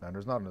important, and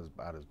there's nothing as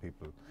bad as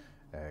people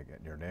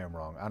getting your name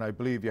wrong. And I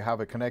believe you have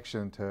a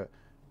connection to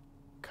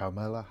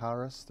Kamala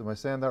Harris. Am I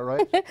saying that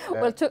right?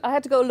 Well, I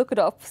had to go look it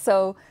up.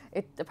 So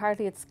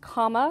apparently it's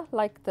comma,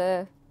 like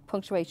the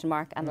punctuation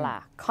mark, and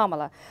la,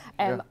 Kamala.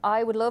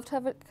 I would love to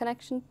have a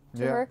connection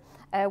to her.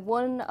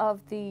 One of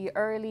the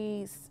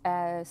early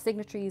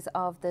signatories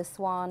of the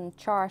Swan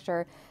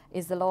Charter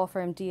is the law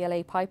firm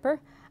DLA Piper.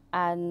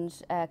 And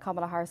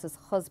Kamala Harris's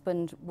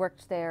husband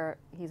worked there.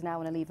 He's now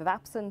on a leave of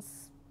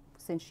absence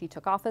since she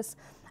took office.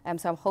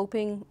 So I'm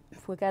hoping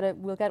we'll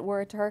get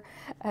word to her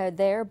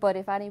there. But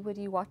if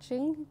anybody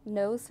watching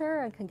knows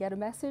her and can get a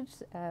message,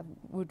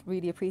 would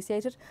really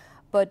appreciate it.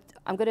 But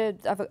I'm going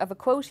to have a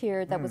quote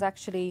here that was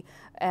actually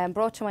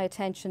brought to my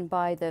attention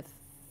by the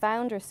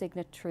founder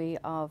signatory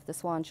of the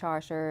Swan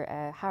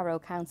Charter, Harrow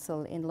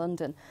Council in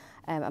London,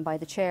 and by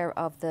the chair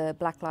of the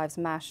Black Lives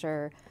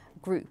Matter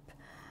group.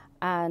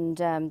 And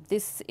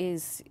this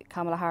is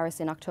Kamala Harris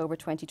in October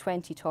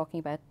 2020 talking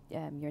about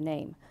your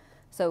name.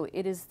 So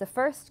it is the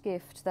first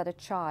gift that a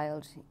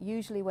child,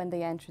 usually when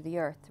they enter the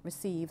earth,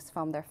 receives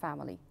from their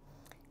family.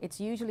 It's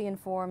usually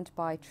informed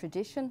by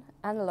tradition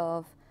and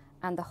love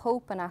and the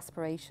hope and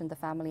aspiration the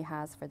family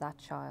has for that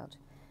child.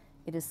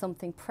 It is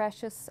something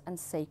precious and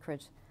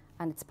sacred,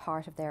 and it's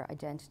part of their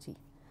identity.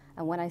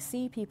 And when I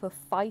see people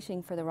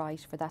fighting for the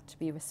right for that to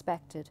be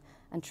respected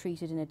and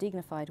treated in a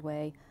dignified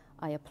way,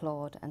 I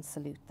applaud and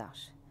salute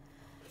that.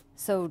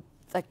 So,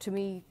 like, to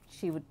me,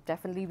 she would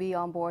definitely be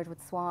on board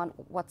with Swan.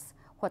 What's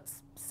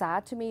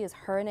sad to me is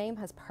her name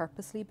has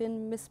purposely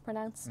been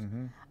mispronounced,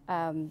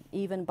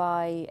 even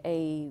by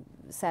a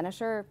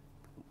senator.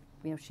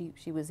 You know,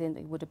 she was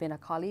in, would have been a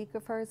colleague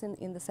of hers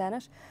in the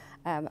Senate.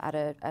 At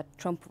a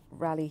Trump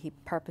rally, he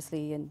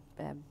purposely, in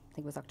I think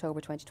it was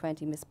October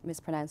 2020,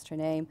 mispronounced her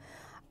name.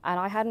 And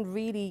I hadn't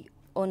really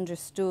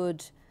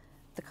understood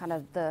the kind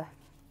of the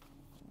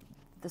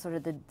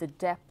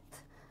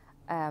depth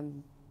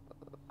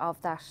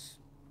of that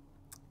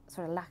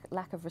sort of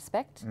lack of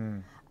respect.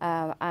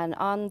 And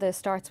on the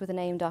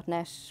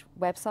startswithaname.net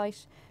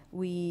website,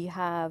 we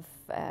have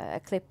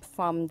a clip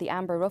from the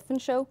Amber Ruffin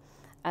show,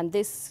 and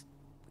this,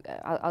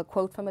 I'll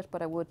quote from it,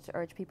 but I would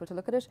urge people to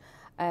look at it.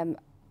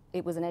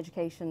 It was an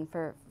education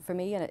for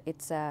me, and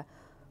it's,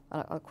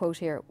 I'll quote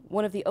here,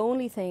 "One of the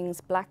only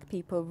things black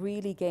people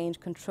really gained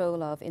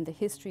control of in the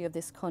history of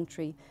this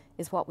country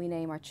is what we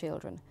name our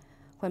children.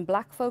 When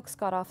black folks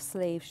got off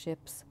slave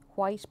ships,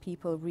 white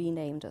people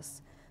renamed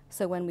us.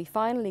 So when we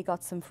finally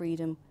got some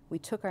freedom, we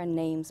took our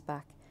names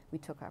back, we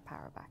took our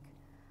power back."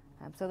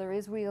 So there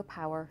is real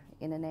power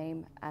in a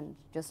name, and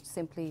just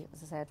simply,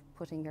 as I said,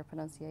 putting your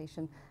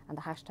pronunciation and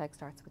the hashtag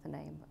starts with a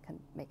name can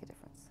make a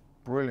difference.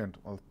 Brilliant.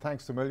 Well,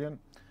 thanks a million.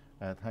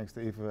 Thanks to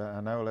Aoife.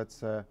 And now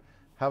let's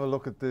have a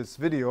look at this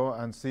video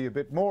and see a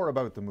bit more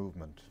about the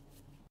movement.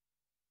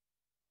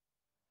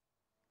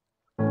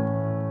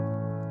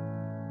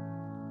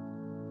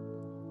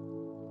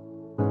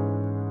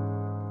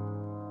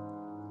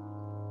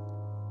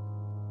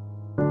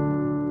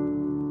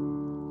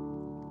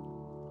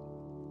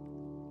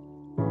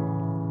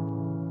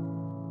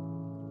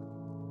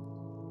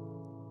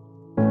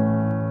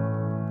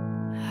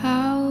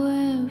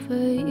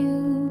 However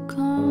you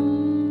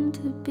come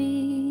to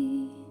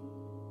be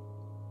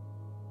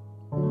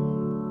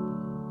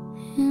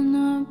in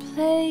a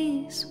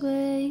place place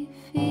where you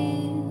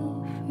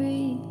feel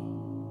free.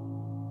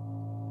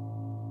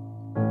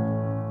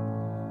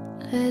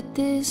 Let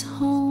this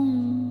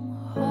home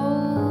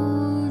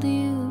hold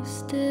you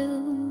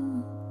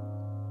still.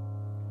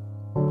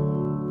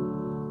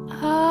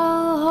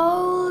 I'll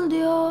hold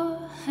your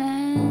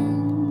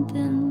hand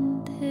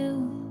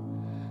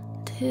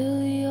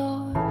till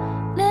your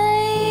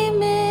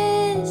name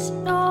is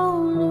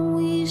known and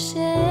we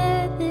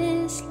share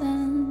this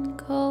land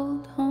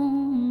called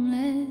home.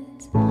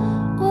 Let's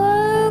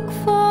work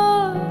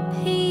for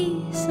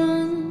peace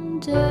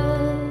and justice.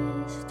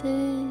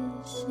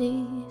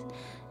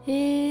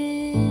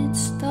 It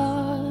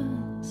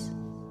starts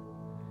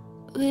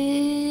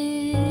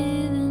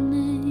with a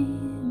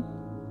name.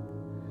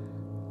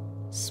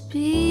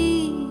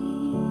 Speak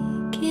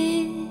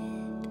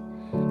it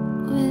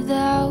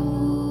without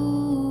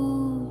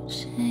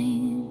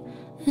shame.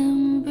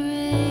 Embrace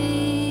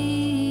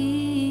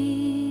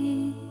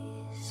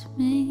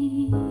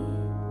me,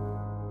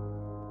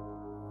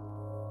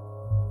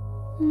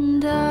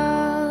 and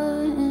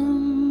I'll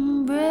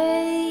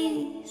embrace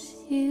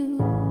you.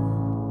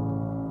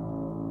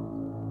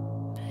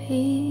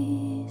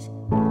 Please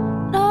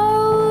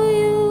know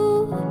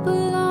you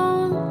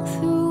belong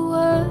through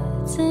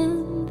words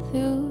and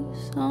through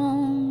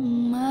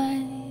song. My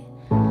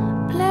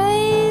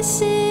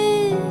place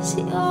is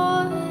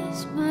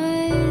yours,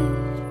 my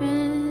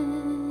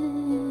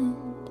friend.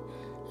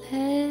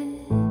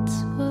 Let's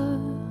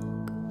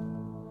work,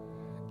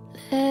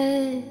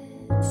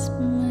 let's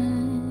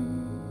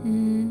mend.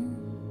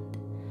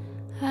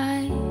 I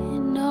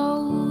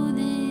know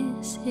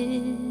this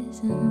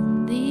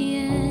isn't the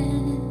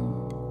end.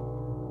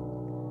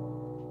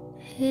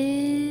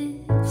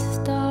 It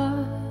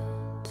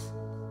starts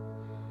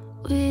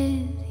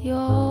with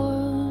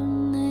your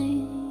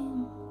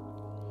name.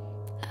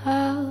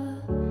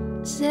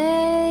 I'll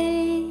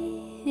say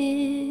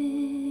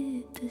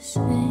it the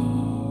same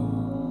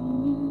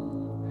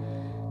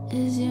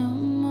as your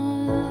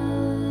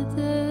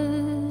mother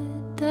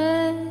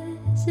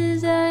does,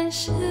 as I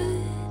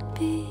should,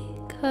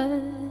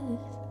 because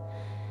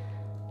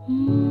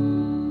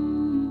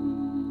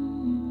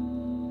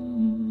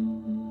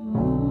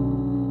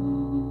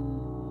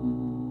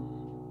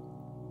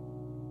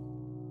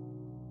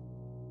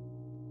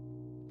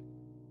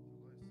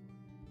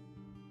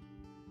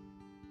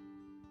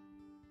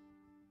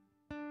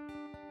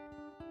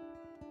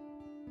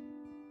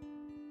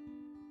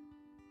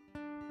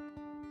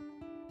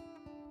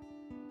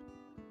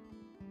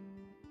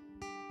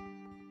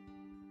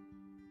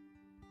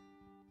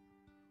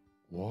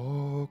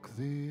Walk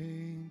the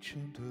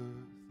ancient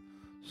earth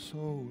so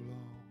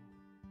long,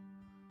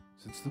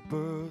 since the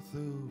birth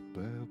of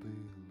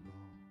Babylon.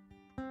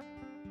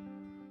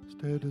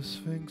 Stared a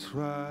sphinx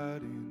right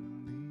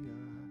in the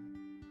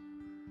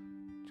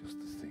eye, just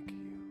to think of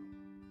you.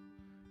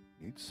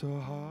 Need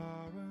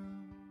Sahara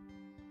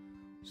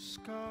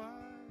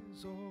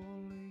skies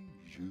all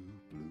azure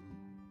blue.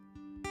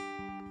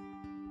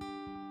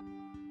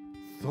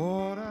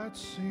 Thought I'd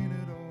seen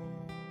it all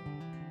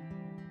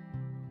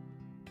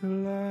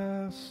till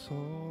I saw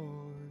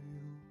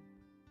you.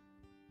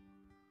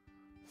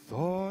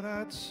 Thought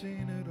I'd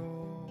seen it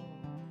all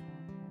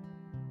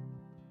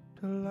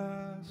till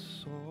I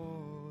saw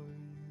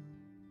you.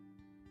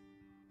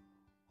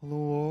 All the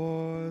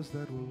wars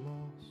that were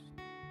lost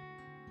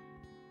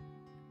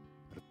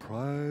at a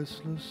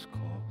priceless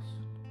cost.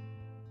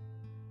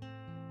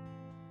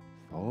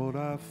 Thought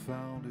I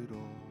found it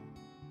all,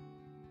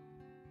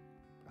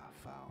 but I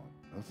found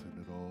nothing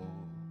at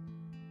all.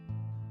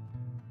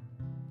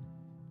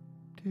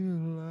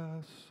 Till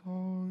I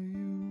saw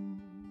you.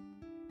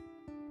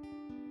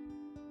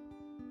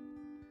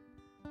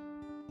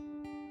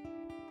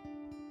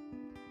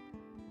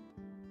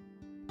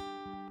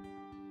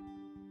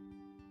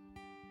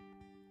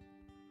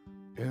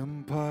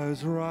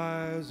 Empires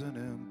rise and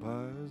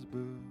empires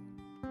burn.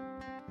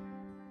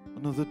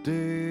 Another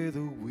day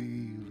the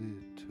wheel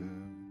it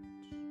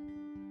turns.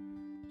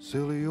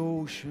 Silly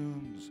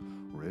oceans,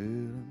 red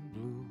and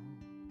blue.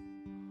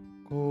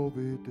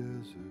 Gobi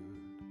Desert,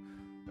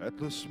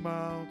 Atlas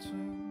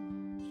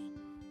Mountains,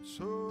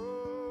 so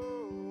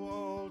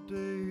all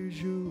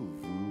deja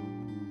vu.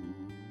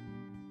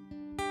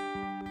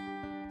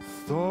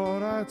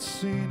 Thought I'd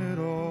seen it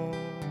all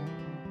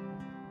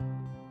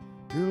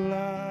till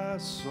I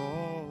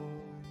saw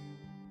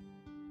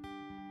you.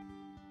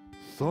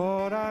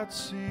 Thought I'd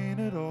seen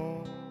it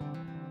all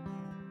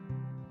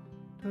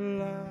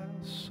till I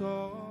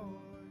saw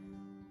you.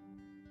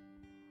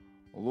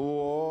 All the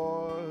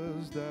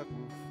wars that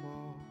were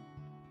fought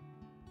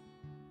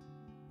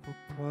for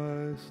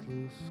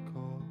priceless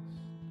cost.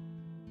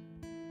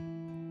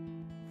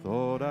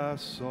 Thought I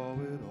saw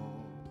it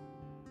all,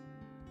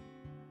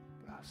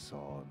 but I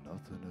saw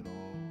nothing at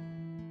all.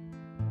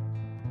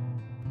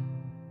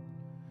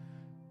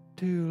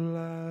 Till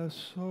I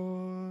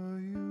saw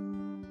you.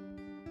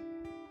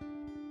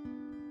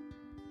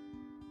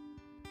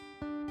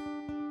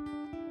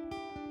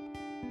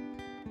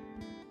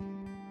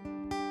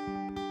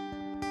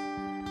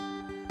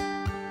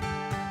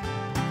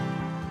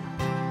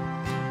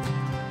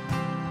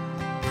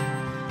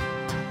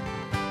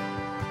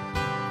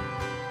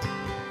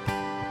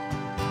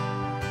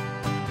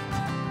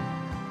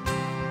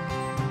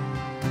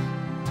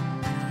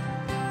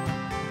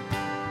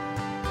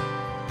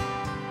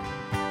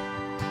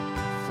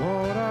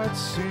 I'd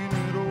seen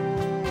it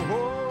all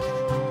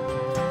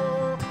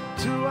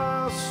till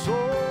I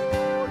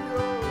saw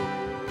you.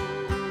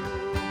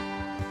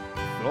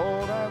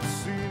 Thought I'd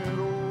seen it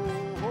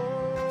all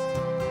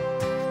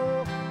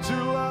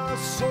till I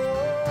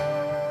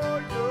saw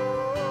you.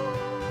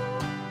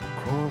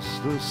 Across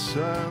the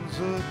sands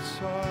of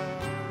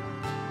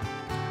time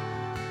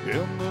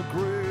in the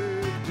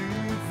great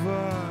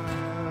divide.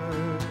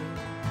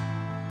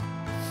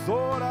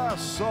 Thought I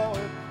saw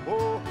it,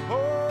 oh,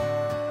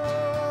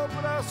 oh,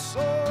 but I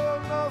saw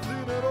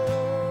nothing at all.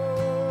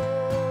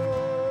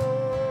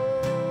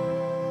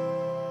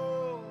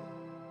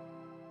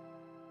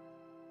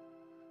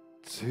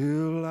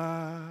 Till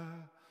I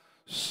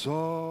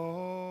saw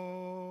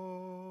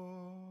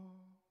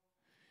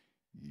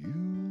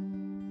you.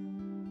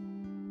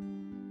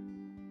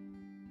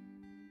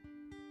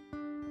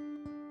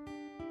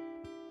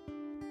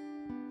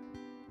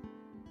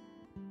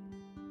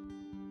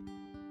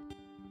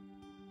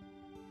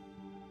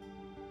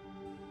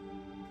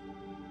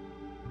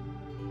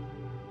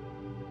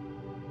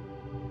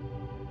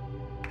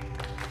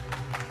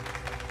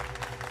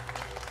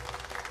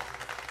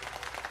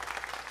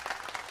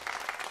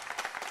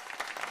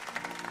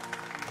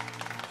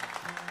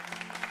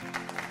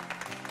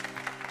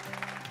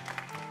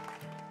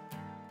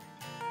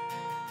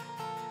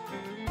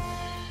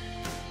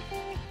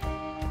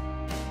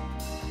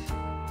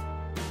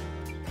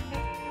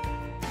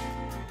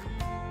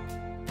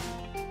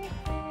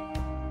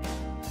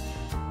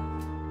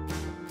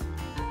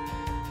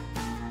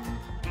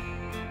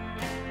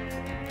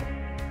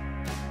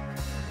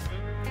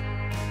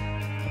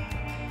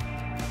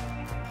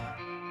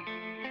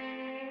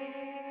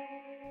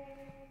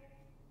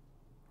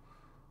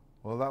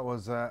 Well, that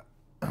was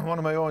one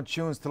of my own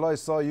tunes, Till I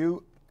Saw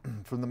You,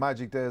 from the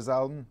Magic Days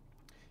album.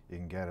 You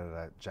can get it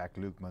at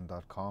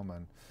jacklukeman.com.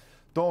 And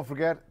don't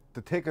forget, the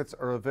tickets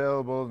are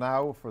available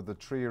now for the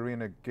Tree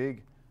Arena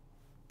gig.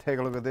 Take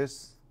a look at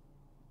this.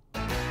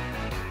 I'm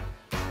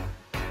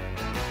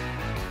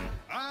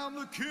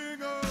the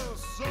king of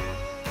Soho.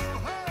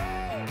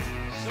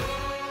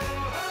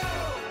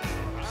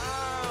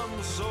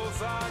 I'm so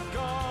far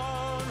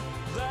gone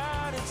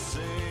that it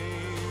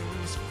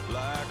seems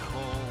like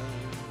home.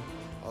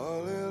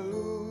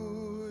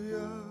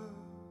 Hallelujah,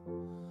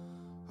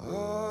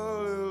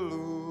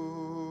 hallelujah.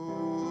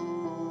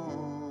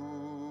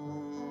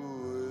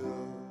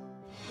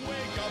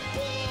 Wake up,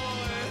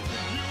 boy,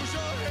 use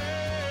your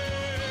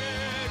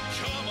head.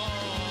 Come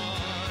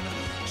on,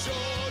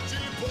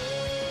 Georgie boy.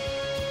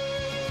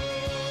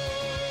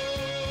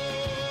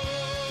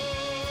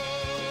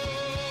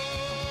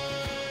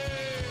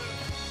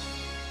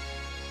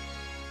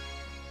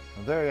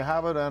 And there you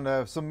have it,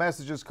 and some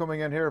messages coming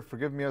in here.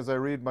 Forgive me as I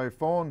read my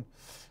phone.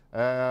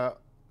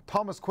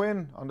 Thomas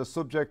Quinn on the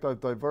subject of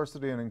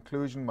diversity and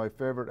inclusion. My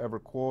favourite ever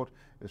quote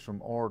is from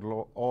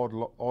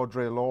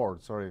Audre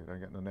Lorde. Sorry, I'm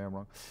getting the name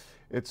wrong.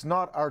 It's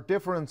not our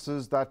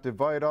differences that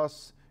divide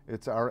us.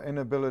 It's our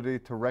inability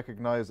to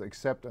recognise,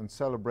 accept and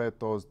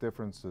celebrate those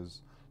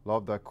differences.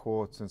 Love that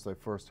quote since I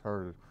first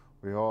heard it.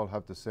 We all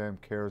have the same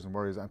cares and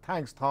worries. And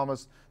thanks,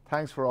 Thomas.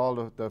 Thanks for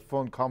all the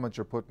fun comments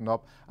you're putting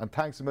up. And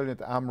thanks a million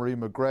to Anne-Marie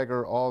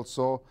McGregor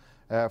also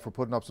for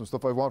putting up some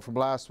stuff I want from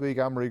last week.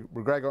 Anne-Marie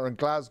McGregor in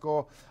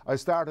Glasgow. I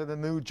started a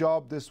new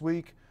job this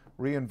week,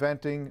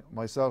 reinventing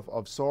myself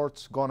of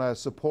sorts. Gonna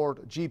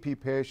support GP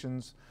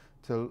patients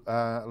to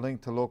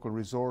link to local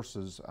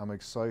resources. I'm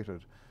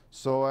excited.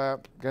 So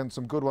getting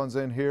some good ones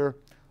in here.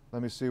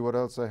 Let me see what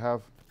else I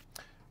have.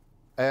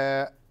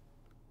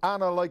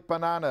 Anna like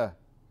banana.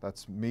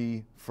 That's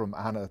me from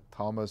Anna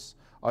Thomas.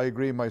 I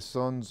agree, my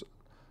son's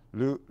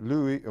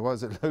Louis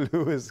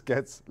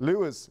gets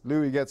Lewis.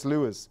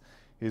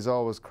 He's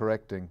always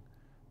correcting.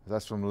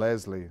 That's from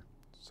Leslie.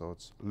 So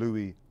it's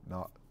Louis,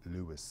 not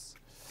Lewis.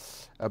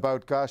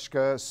 About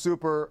Gashka,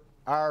 super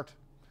art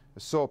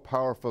is so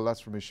powerful.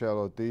 That's from Michelle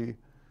O'D.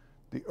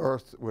 The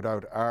earth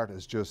without art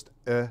is just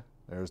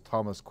There's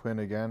Thomas Quinn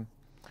again.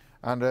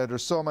 And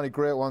there's so many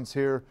great ones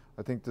here.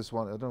 I think this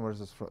one, I don't know where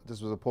this is from. This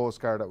was a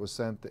postcard that was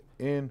sent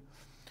in.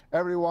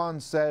 Everyone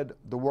said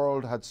the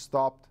world had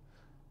stopped.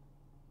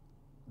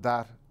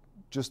 That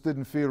just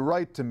didn't feel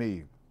right to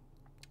me.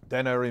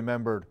 Then I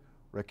remembered,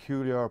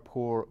 reculer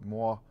pour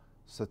moi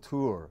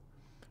satur.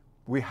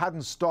 We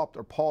hadn't stopped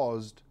or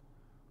paused.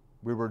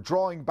 We were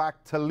drawing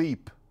back to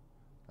leap.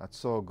 That's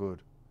so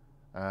good.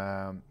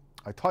 I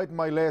tightened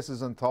my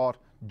laces and thought,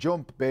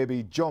 jump,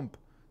 baby, jump.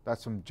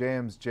 That's from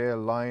James J.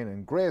 Lyon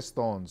in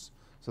Greystones.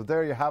 So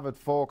there you have it,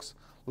 folks.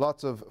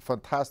 Lots of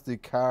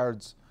fantastic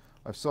cards.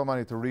 I have so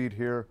many to read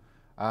here,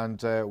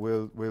 and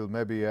we'll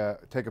maybe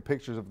take a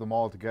pictures of them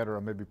all together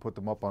and maybe put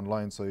them up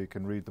online so you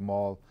can read them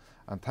all.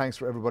 And thanks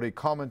for everybody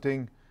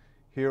commenting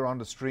here on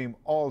the stream.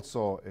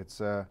 Also,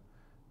 it's a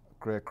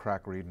great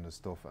crack reading this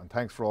stuff. And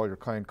thanks for all your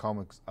kind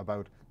comments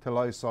about Till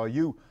I Saw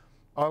You.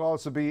 I'll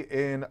also be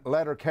in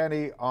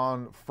Letterkenny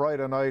on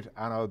Friday night,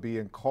 and I'll be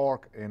in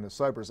Cork in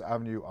Cypress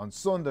Avenue on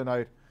Sunday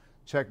night.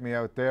 Check me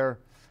out there.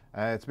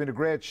 It's been a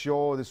great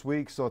show this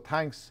week, so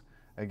thanks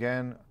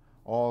again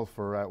all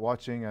for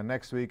watching. And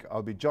next week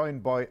I'll be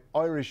joined by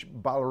Irish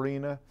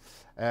ballerina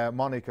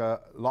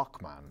Monica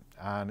Lukeman,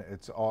 and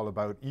it's all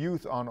about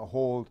youth on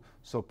hold.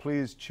 So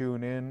please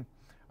tune in,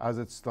 as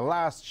it's the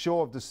last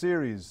show of the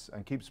series,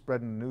 and keep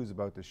spreading the news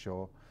about the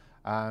show.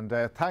 And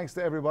thanks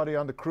to everybody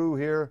on the crew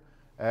here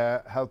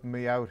helping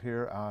me out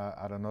here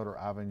at Another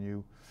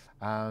Avenue.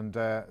 And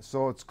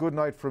so it's good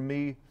night from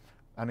me.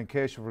 And in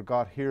case you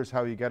forgot, here's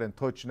how you get in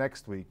touch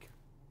next week.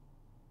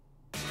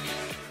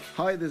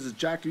 Hi, this is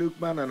Jack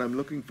Lukeman, and I'm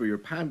looking for your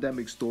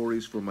pandemic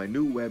stories for my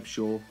new web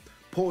show,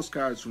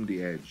 Postcards from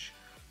the Edge.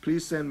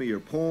 Please send me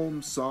your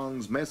poems,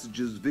 songs,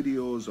 messages,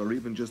 videos, or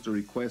even just a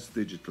request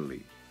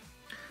digitally.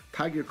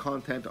 Tag your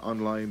content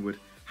online with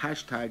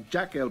hashtag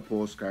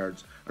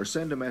JackLPostcards, or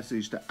send a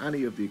message to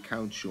any of the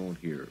accounts shown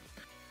here.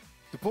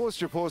 To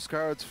post your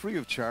postcards free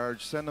of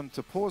charge, send them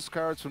to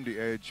Postcards from the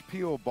Edge,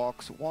 P.O.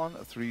 Box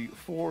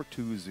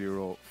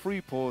 13420, Free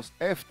Post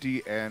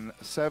FDN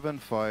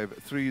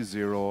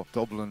 7530,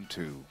 Dublin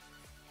 2.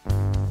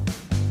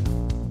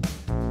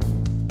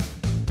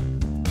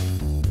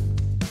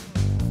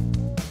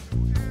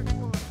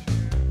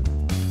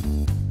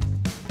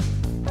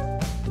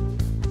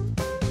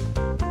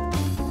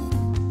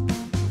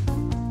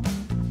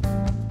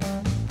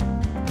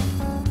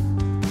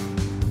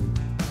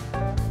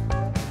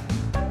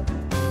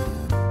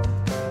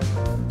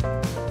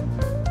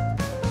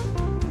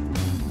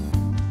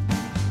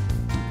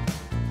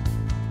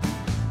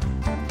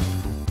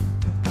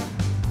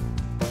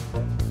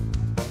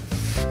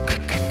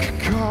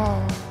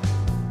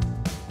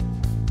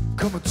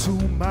 Coming to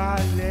my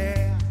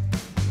lair,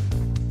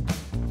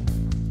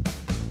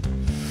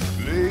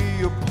 lay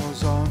your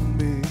paws on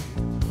me,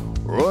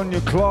 run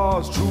your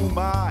claws through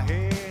my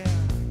hair,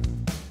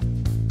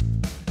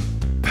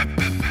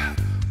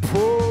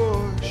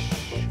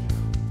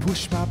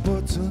 push my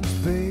buttons,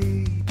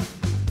 babe,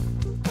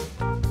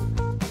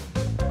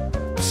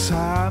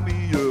 tie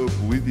me up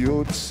with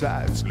your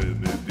sides, let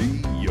me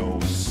be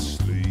your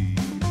sleep.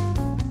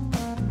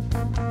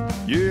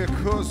 Yeah,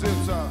 'cause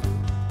it's a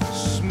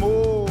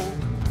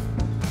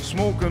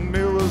smoke and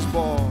mirrors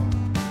bar.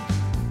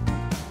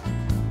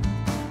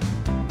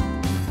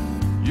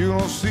 You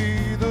don't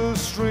see the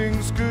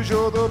strings 'cause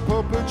you're the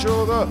puppet,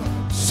 you're the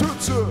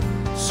suitor.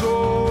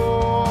 So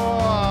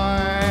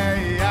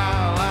I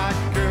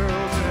like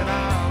girls and I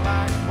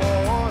like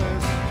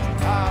boys.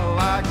 I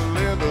like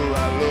leather, I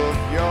love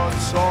your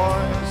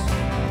toys.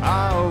 I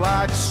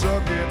like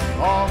sucking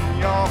on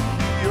your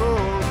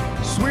heel,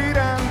 sweet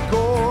and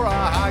gore,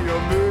 how you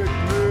make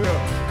me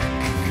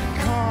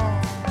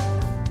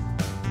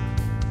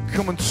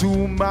come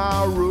into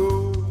my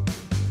room,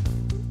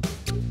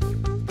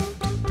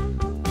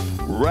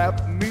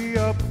 wrap me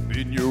up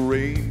in your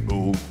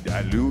rainbow,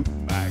 dilute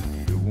my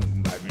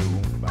gloom, my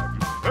gloom, my gloom.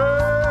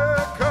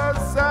 Hey,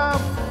 'cause I'm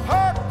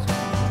hooked,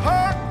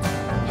 hooked,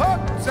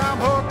 hooked, I'm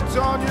hooked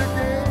on your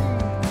game.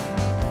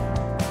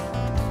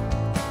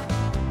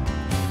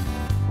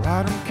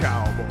 Riding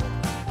cowboy,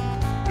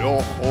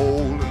 you're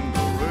holding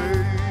the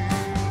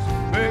reins,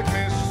 make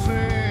me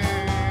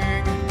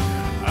sing.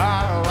 I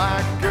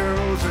like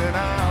girls and I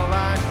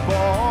like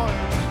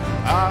boys.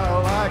 I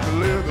like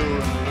leather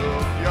and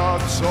love your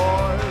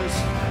toys.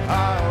 I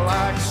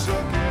like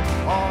sucking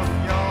on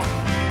your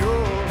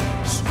heel,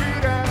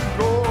 sweet and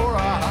gore,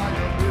 how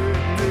you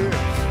make me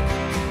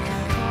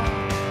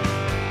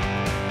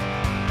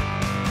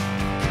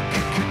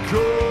go.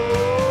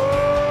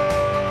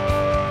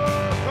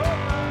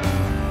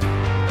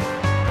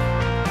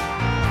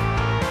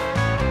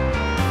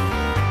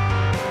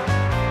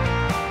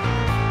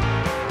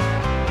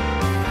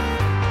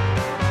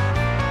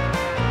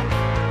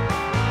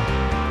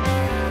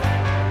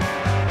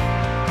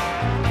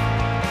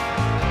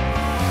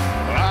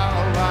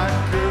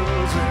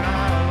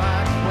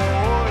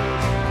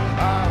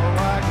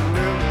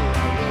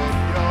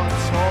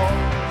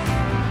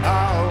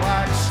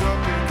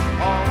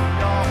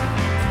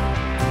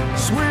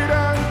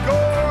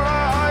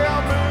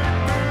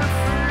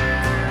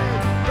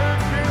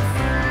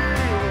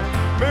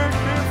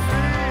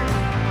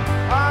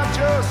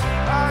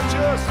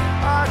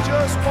 I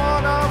just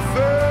wanna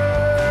feel.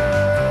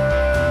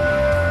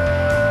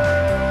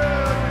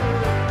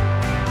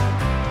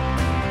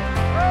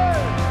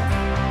 Hey,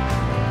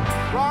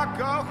 rock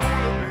a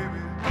hula,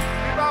 baby,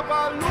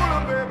 baba lula,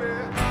 baby,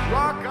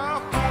 rock a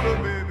hula,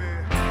 baby,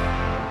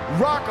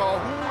 rock a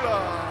hula,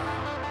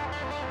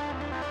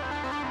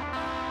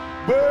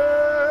 baby.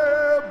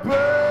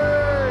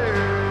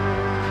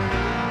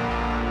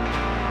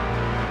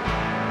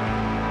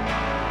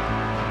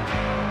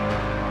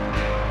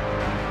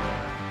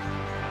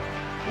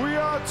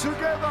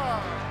 Together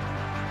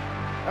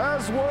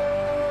as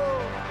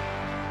one,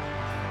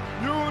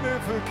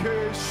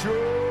 unification,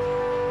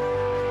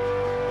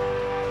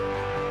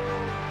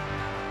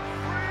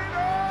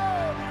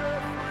 freedom, yeah,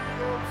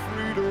 freedom,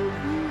 freedom.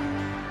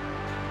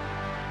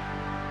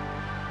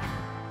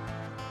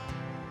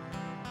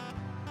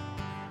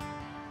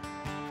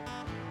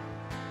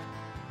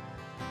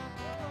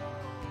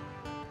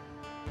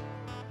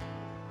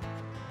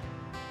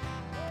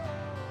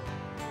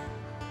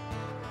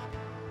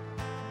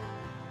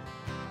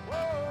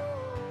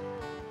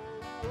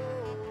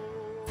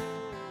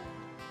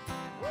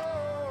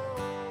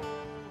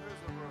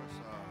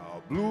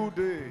 blue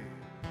day,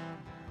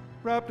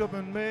 wrapped up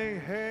in May,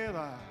 had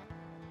a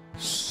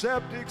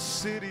septic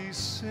city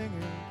singing.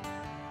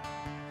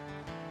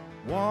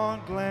 One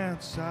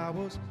glance, I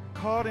was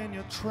caught in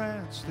your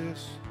trance.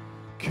 This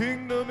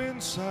kingdom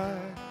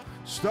inside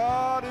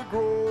started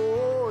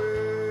growing.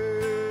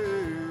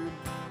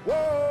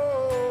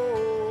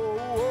 Whoa,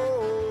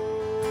 whoa,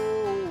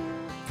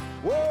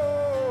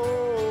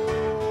 whoa.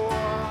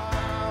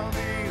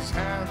 These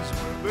hands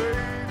were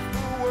made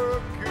for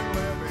working.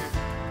 Let me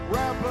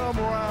wrap them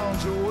around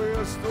your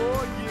waist,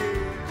 oh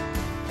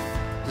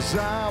yeah. 'Cause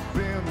I've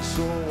been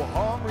so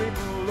hungry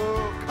for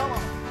love. Come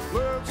on,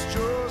 let's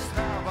just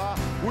have a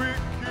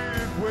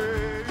wicked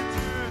way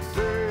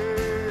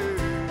today.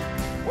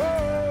 Whoa,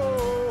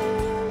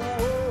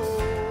 whoa,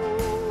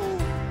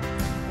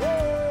 whoa.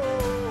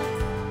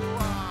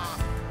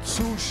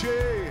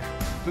 Touché,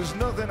 there's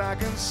nothing I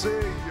can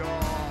say.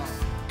 Your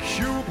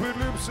Cupid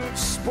lips have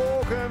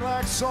spoken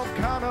like some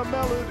kind of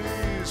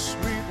melody.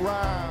 Sweet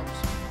rhymes,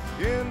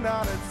 in and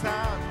out of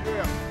time,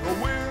 yeah. The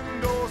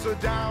windows are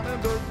down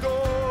and the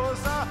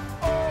doors are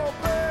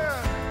open.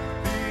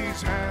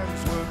 These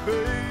hands were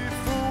made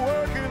for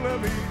working. Let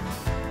me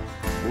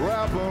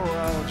wrap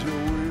around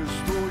your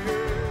waist, oh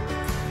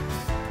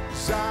yeah.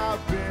 'Cause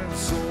I've been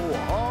so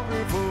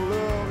hungry for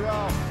love,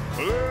 y'all.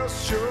 Let's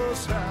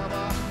just have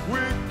a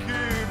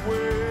wicked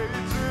way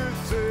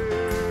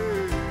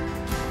today.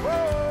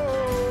 Whoa,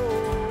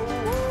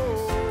 whoa,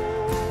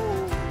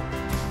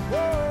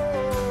 whoa,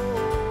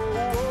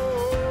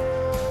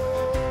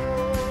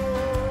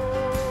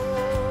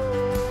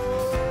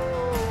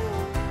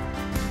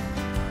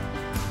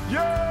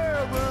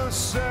 yeah, the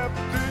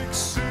septic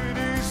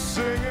city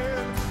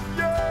singing.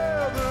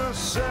 Yeah, the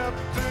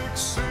septic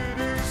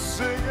city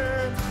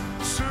singing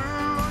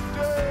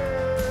today.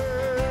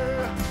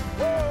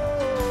 Whoa,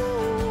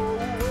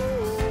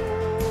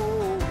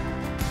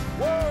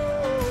 whoa,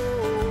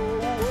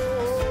 whoa,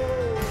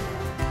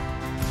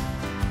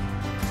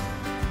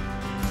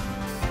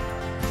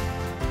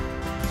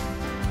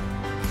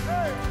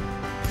 hey.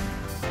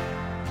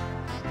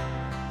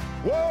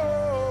 Whoa,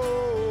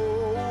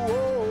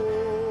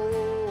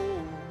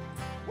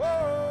 whoa,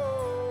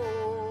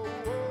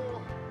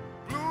 whoa.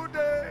 Blue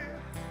day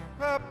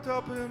wrapped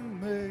up in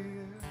May.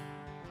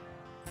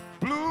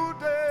 Blue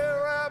day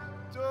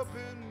wrapped up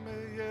in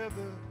May. Yeah,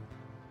 the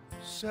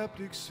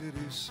septic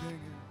city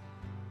singing.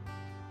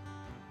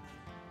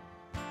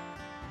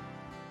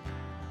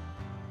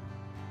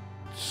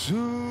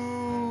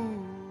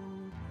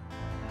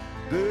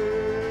 Today.